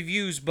of bad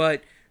reviews.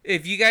 But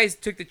if you guys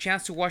took the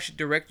chance to watch the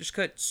director's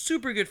cut,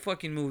 super good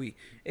fucking movie.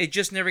 It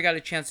just never got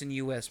a chance in the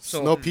U.S.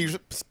 So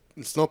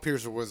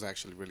Snowpiercer was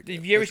actually really good.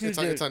 Have you ever seen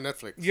it's on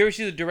Netflix. You ever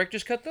see the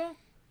director's cut though?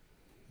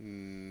 I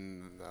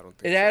don't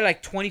think it had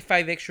like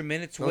 25 extra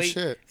minutes. Oh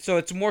shit! So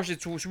it's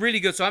really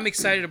good. So I'm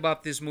excited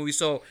about this movie.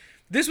 So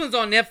this one's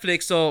on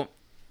Netflix. So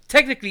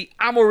technically,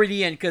 I'm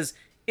already in because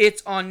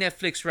it's on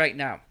Netflix right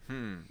now.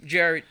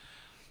 Jared,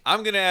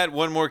 I'm gonna add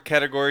one more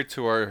category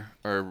to our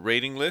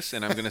rating list,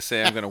 and I'm gonna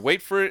say I'm gonna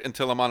wait for it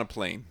until I'm on a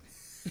plane.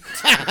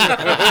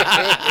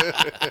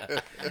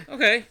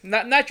 Okay,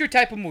 not your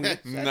type of movie.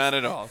 Not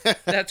at all.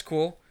 That's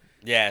cool.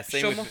 Yeah,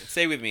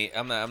 same with me.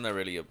 I'm not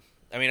really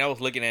I mean, I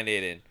was looking at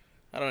it, and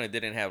I don't know. It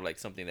didn't have like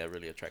something that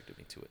really attracted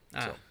me to it.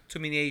 So. Too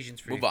many Asians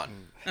for Move you.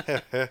 on.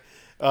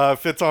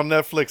 If it's on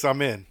Netflix,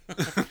 I'm in.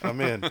 I'm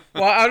in.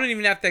 Well, I don't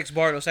even have to text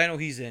Barlos. I know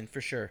he's in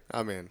for sure.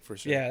 I'm in for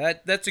sure. Yeah,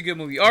 that's a good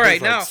movie. All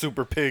right, now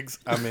Super Pigs.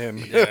 I'm in.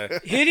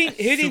 hitting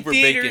Super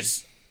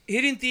theaters.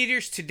 Hitting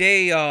theaters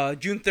today,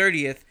 June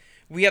 30th.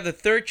 We have the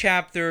third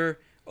chapter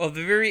of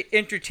the very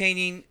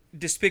entertaining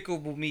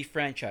Despicable Me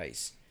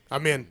franchise.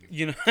 I'm in.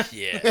 You know,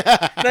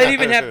 yeah. Not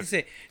even have to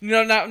say. You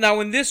know, now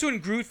when this one,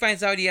 Groot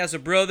finds out he has a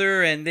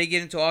brother, and they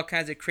get into all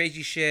kinds of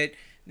crazy shit.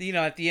 You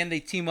know, at the end they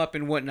team up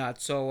and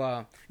whatnot.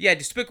 So yeah,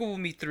 Despicable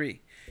Me 3.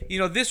 You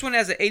know, this one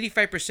has an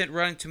 85%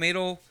 Rotten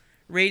Tomato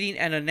rating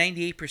and a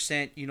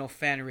 98%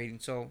 fan rating.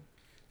 So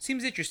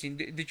seems interesting.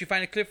 Did you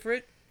find a clip for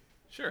it?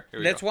 Sure.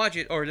 Let's watch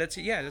it, or let's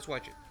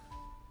watch it.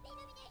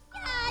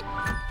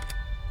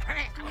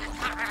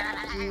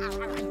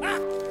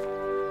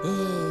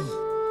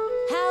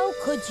 How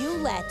could you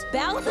let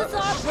Balthazar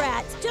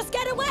Bratz just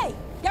get away?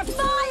 You're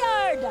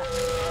fired!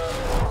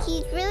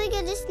 He's really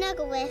good to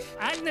snuggle with.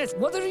 Agnes,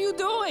 what are you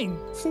doing?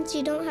 Since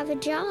you don't have a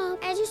job,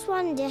 I just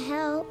wanted to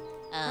help.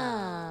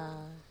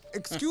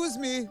 Excuse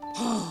me.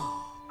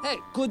 Hey,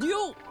 could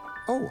you?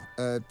 Oh,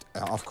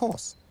 of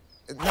course.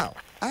 Now,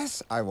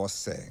 as I was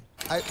saying,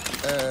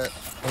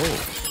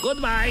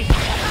 Goodbye.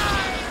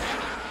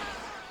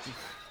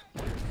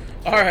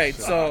 All right,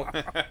 so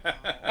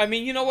I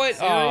mean, you know what?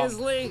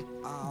 Seriously?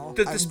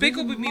 The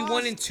Despicable Me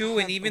 1 and 2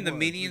 and even the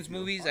Minions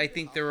movies, I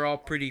think they're all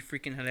pretty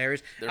freaking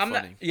hilarious. They're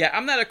funny.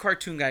 I'm not a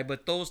cartoon guy,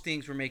 but those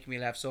things were making me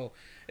laugh. So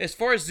as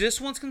far as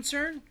this one's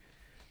concerned,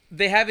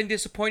 they haven't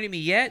disappointed me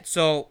yet.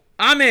 So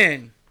I'm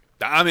in.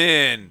 I'm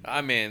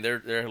in.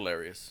 They're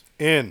hilarious.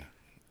 In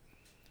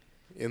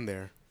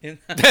there.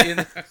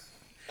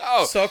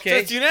 Oh, so, okay. So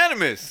it's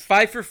unanimous.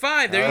 5 for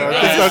 5. There you go.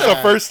 That's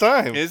the first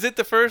time. Is it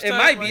the first time? It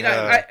might be.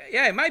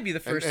 Yeah, it might be the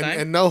first time.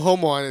 And no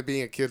homo on it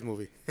being a kid's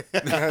movie.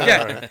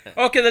 Yeah.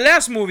 Okay, the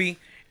last movie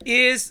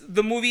is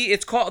the movie.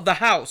 It's called The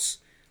House,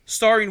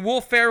 starring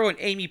Will Ferrell and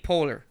Amy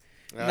Poehler.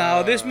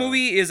 Now, this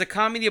movie is a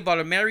comedy about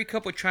a married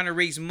couple trying to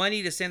raise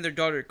money to send their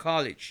daughter to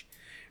college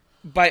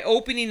by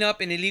opening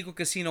up an illegal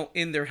casino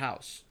in their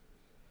house.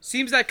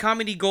 Seems like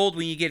comedy gold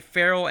when you get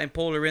Ferrell and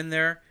Poehler in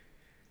there.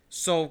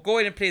 So go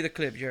ahead and play the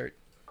clip, Jared.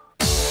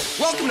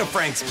 Welcome to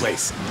Frank's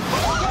Place.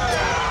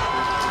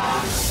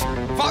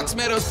 Fox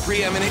Meadows'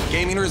 preeminent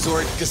gaming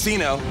resort,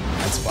 casino,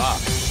 and spa.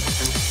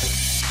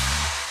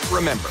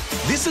 Remember,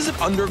 this is an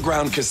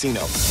underground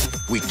casino.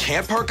 We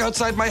can't park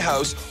outside my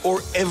house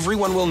or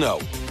everyone will know.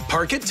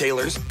 Park at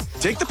Taylor's,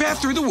 take the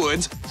path through the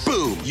woods,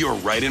 boom, you're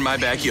right in my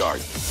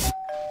backyard.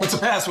 What's the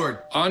password?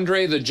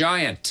 Andre the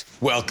Giant.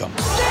 Welcome.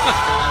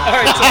 All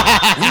right, so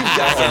We've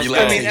got a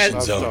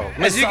relaxation zone.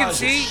 as you can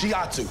see,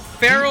 Shiatsu,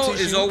 Ferrell deep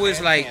is tissue, always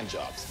and like hand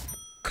jobs.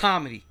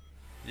 comedy.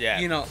 Yeah.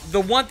 You know, the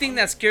one thing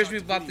that scares me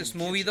about this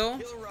movie, though,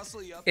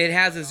 it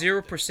has a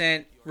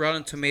 0%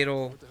 Rotten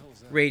Tomato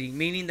rating,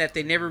 meaning that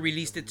they never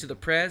released it to the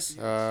press,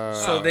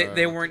 so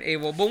they weren't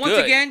able. But once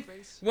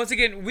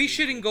again, we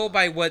shouldn't go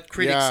by what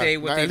critics say.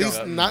 What they at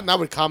least not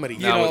with comedy.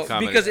 You know,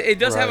 because it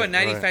does have a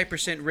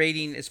 95%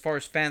 rating as far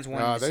as fans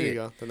want to see it. There you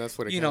go. Then that's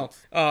what it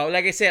counts.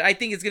 Like I said, I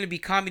think it's gonna be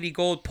comedy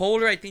gold.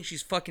 Poehler, I think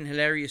she's fucking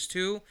hilarious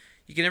too.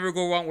 You can never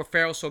go wrong with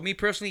Ferrell. So me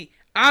personally,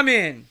 I'm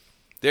in.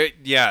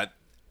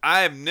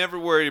 I have never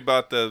worried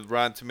about the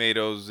Rotten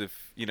Tomatoes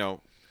if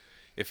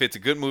it's a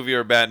good movie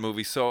or a bad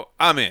movie. So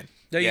I'm in.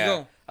 There you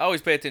go. I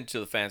always pay attention to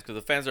the fans because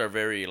the fans are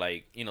very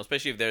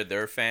especially if they're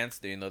their fans,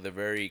 they're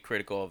very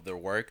critical of their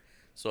work.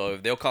 So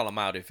if they'll call them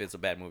out if it's a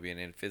bad movie, and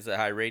if it's a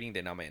high rating,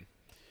 then I'm in.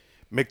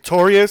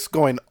 Victorious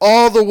going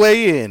all the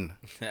way in.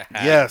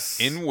 Yes.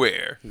 In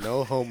where?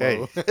 No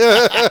homo. Hey.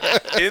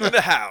 In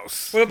the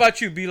house. What about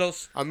you,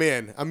 Barlos? I'm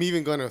in. I'm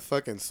even gonna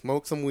fucking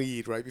smoke some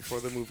weed right before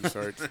the movie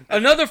starts.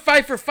 Another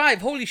 5 for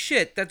 5. Holy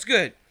shit, that's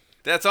good.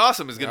 That's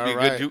awesome. It's gonna be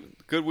a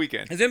good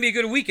weekend. It's gonna be a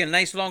good weekend.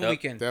 Nice long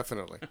weekend.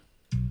 Definitely.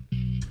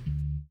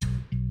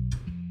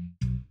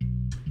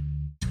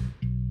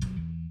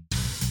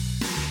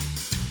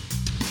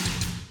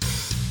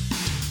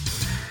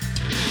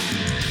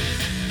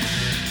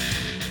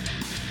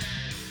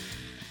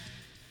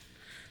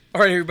 All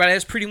right, everybody.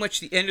 That's pretty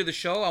much the end of the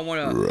show. I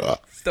want to.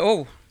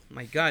 Oh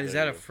my God, is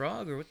that a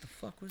frog or what the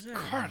fuck was that?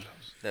 Carlos.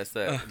 That's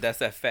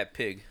that fat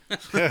pig.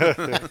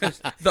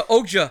 The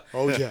Oja.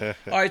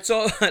 All right,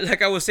 so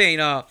like I was saying,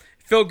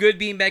 felt good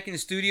being back in the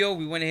studio.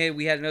 We went ahead.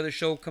 We had another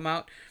show come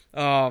out.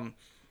 A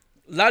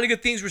lot of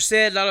good things were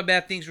said. A lot of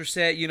bad things were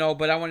said.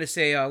 But I want to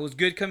say it was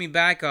good coming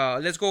back.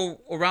 Let's go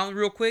around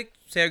real quick.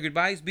 Say our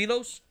goodbyes.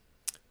 Barlos.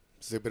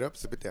 Zip it up,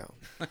 zip it down.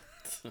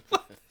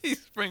 He's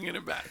bringing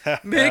it back.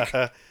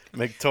 Mick.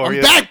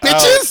 Victorious. I'm back,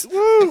 bitches.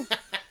 Woo.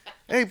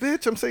 Hey,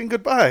 bitch, I'm saying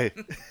goodbye.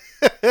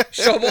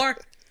 Showmore.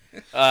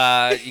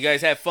 You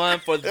guys have fun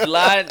for the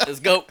July. Let's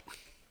go.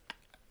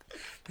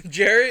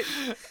 Jared.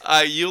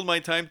 I yield my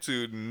time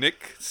to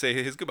Nick.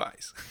 Say his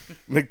goodbyes.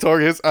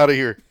 Victorious, out of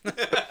here. With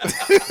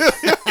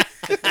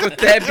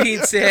that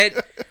being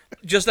said,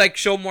 just like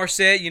Showmore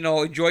said,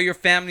 enjoy your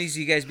families.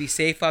 You guys be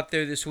safe out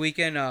there this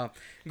weekend.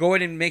 Go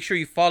ahead and make sure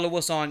you follow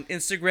us on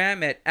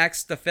Instagram at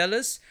Ask the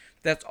Fellas.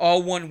 That's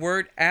all one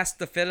word, Ask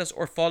the Fellas,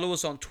 or follow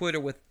us on Twitter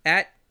with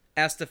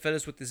Ask the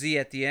Fellas with the Z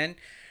at the end.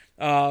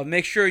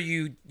 Make sure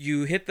you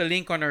hit the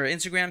link on our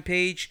Instagram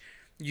page.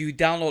 You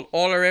download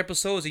all our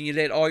episodes and you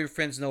let all your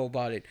friends know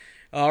about it.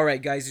 All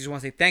right, guys. I just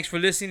want to say thanks for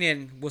listening,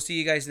 and we'll see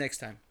you guys next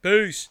time.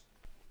 Peace.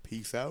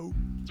 Peace out.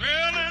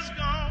 Thrill is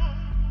gone.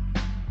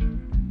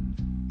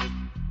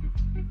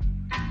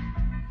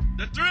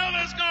 The thrill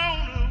is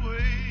gone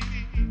away.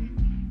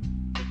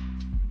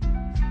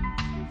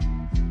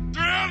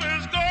 Thrill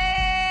is gone,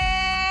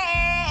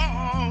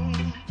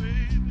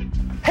 baby.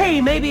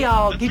 Hey, maybe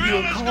I'll give you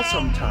a call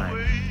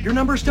sometime. Your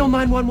number's still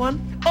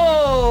 911?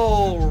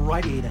 Oh,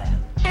 righty then.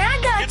 And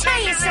I gotta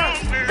tell you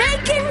something.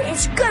 Bacon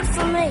is good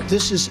for me.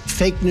 This is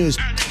fake news.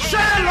 Say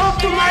hello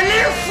to my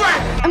little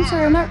friend! I'm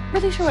sorry, I'm not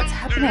really sure what's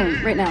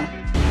happening right now.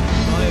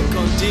 Vaya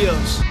con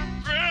Dios.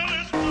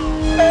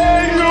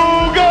 Hey,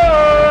 you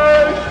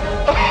guys!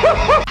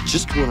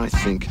 Just when I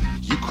think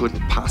you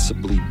couldn't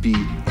possibly be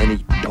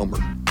any dumber,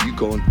 you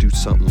go and do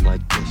something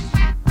like this.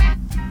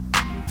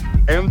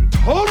 And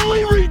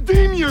totally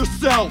redeem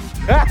yourself!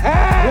 I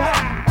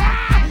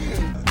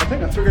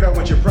think I figured out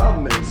what your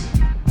problem is.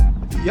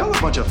 Y'all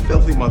a bunch of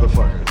filthy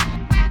motherfuckers.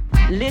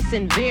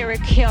 Listen very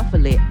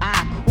carefully.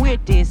 I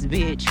quit this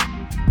bitch.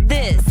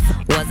 This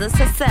was a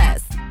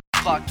success.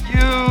 Fuck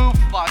you,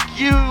 fuck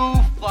you,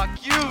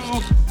 fuck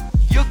you.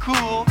 You're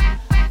cool.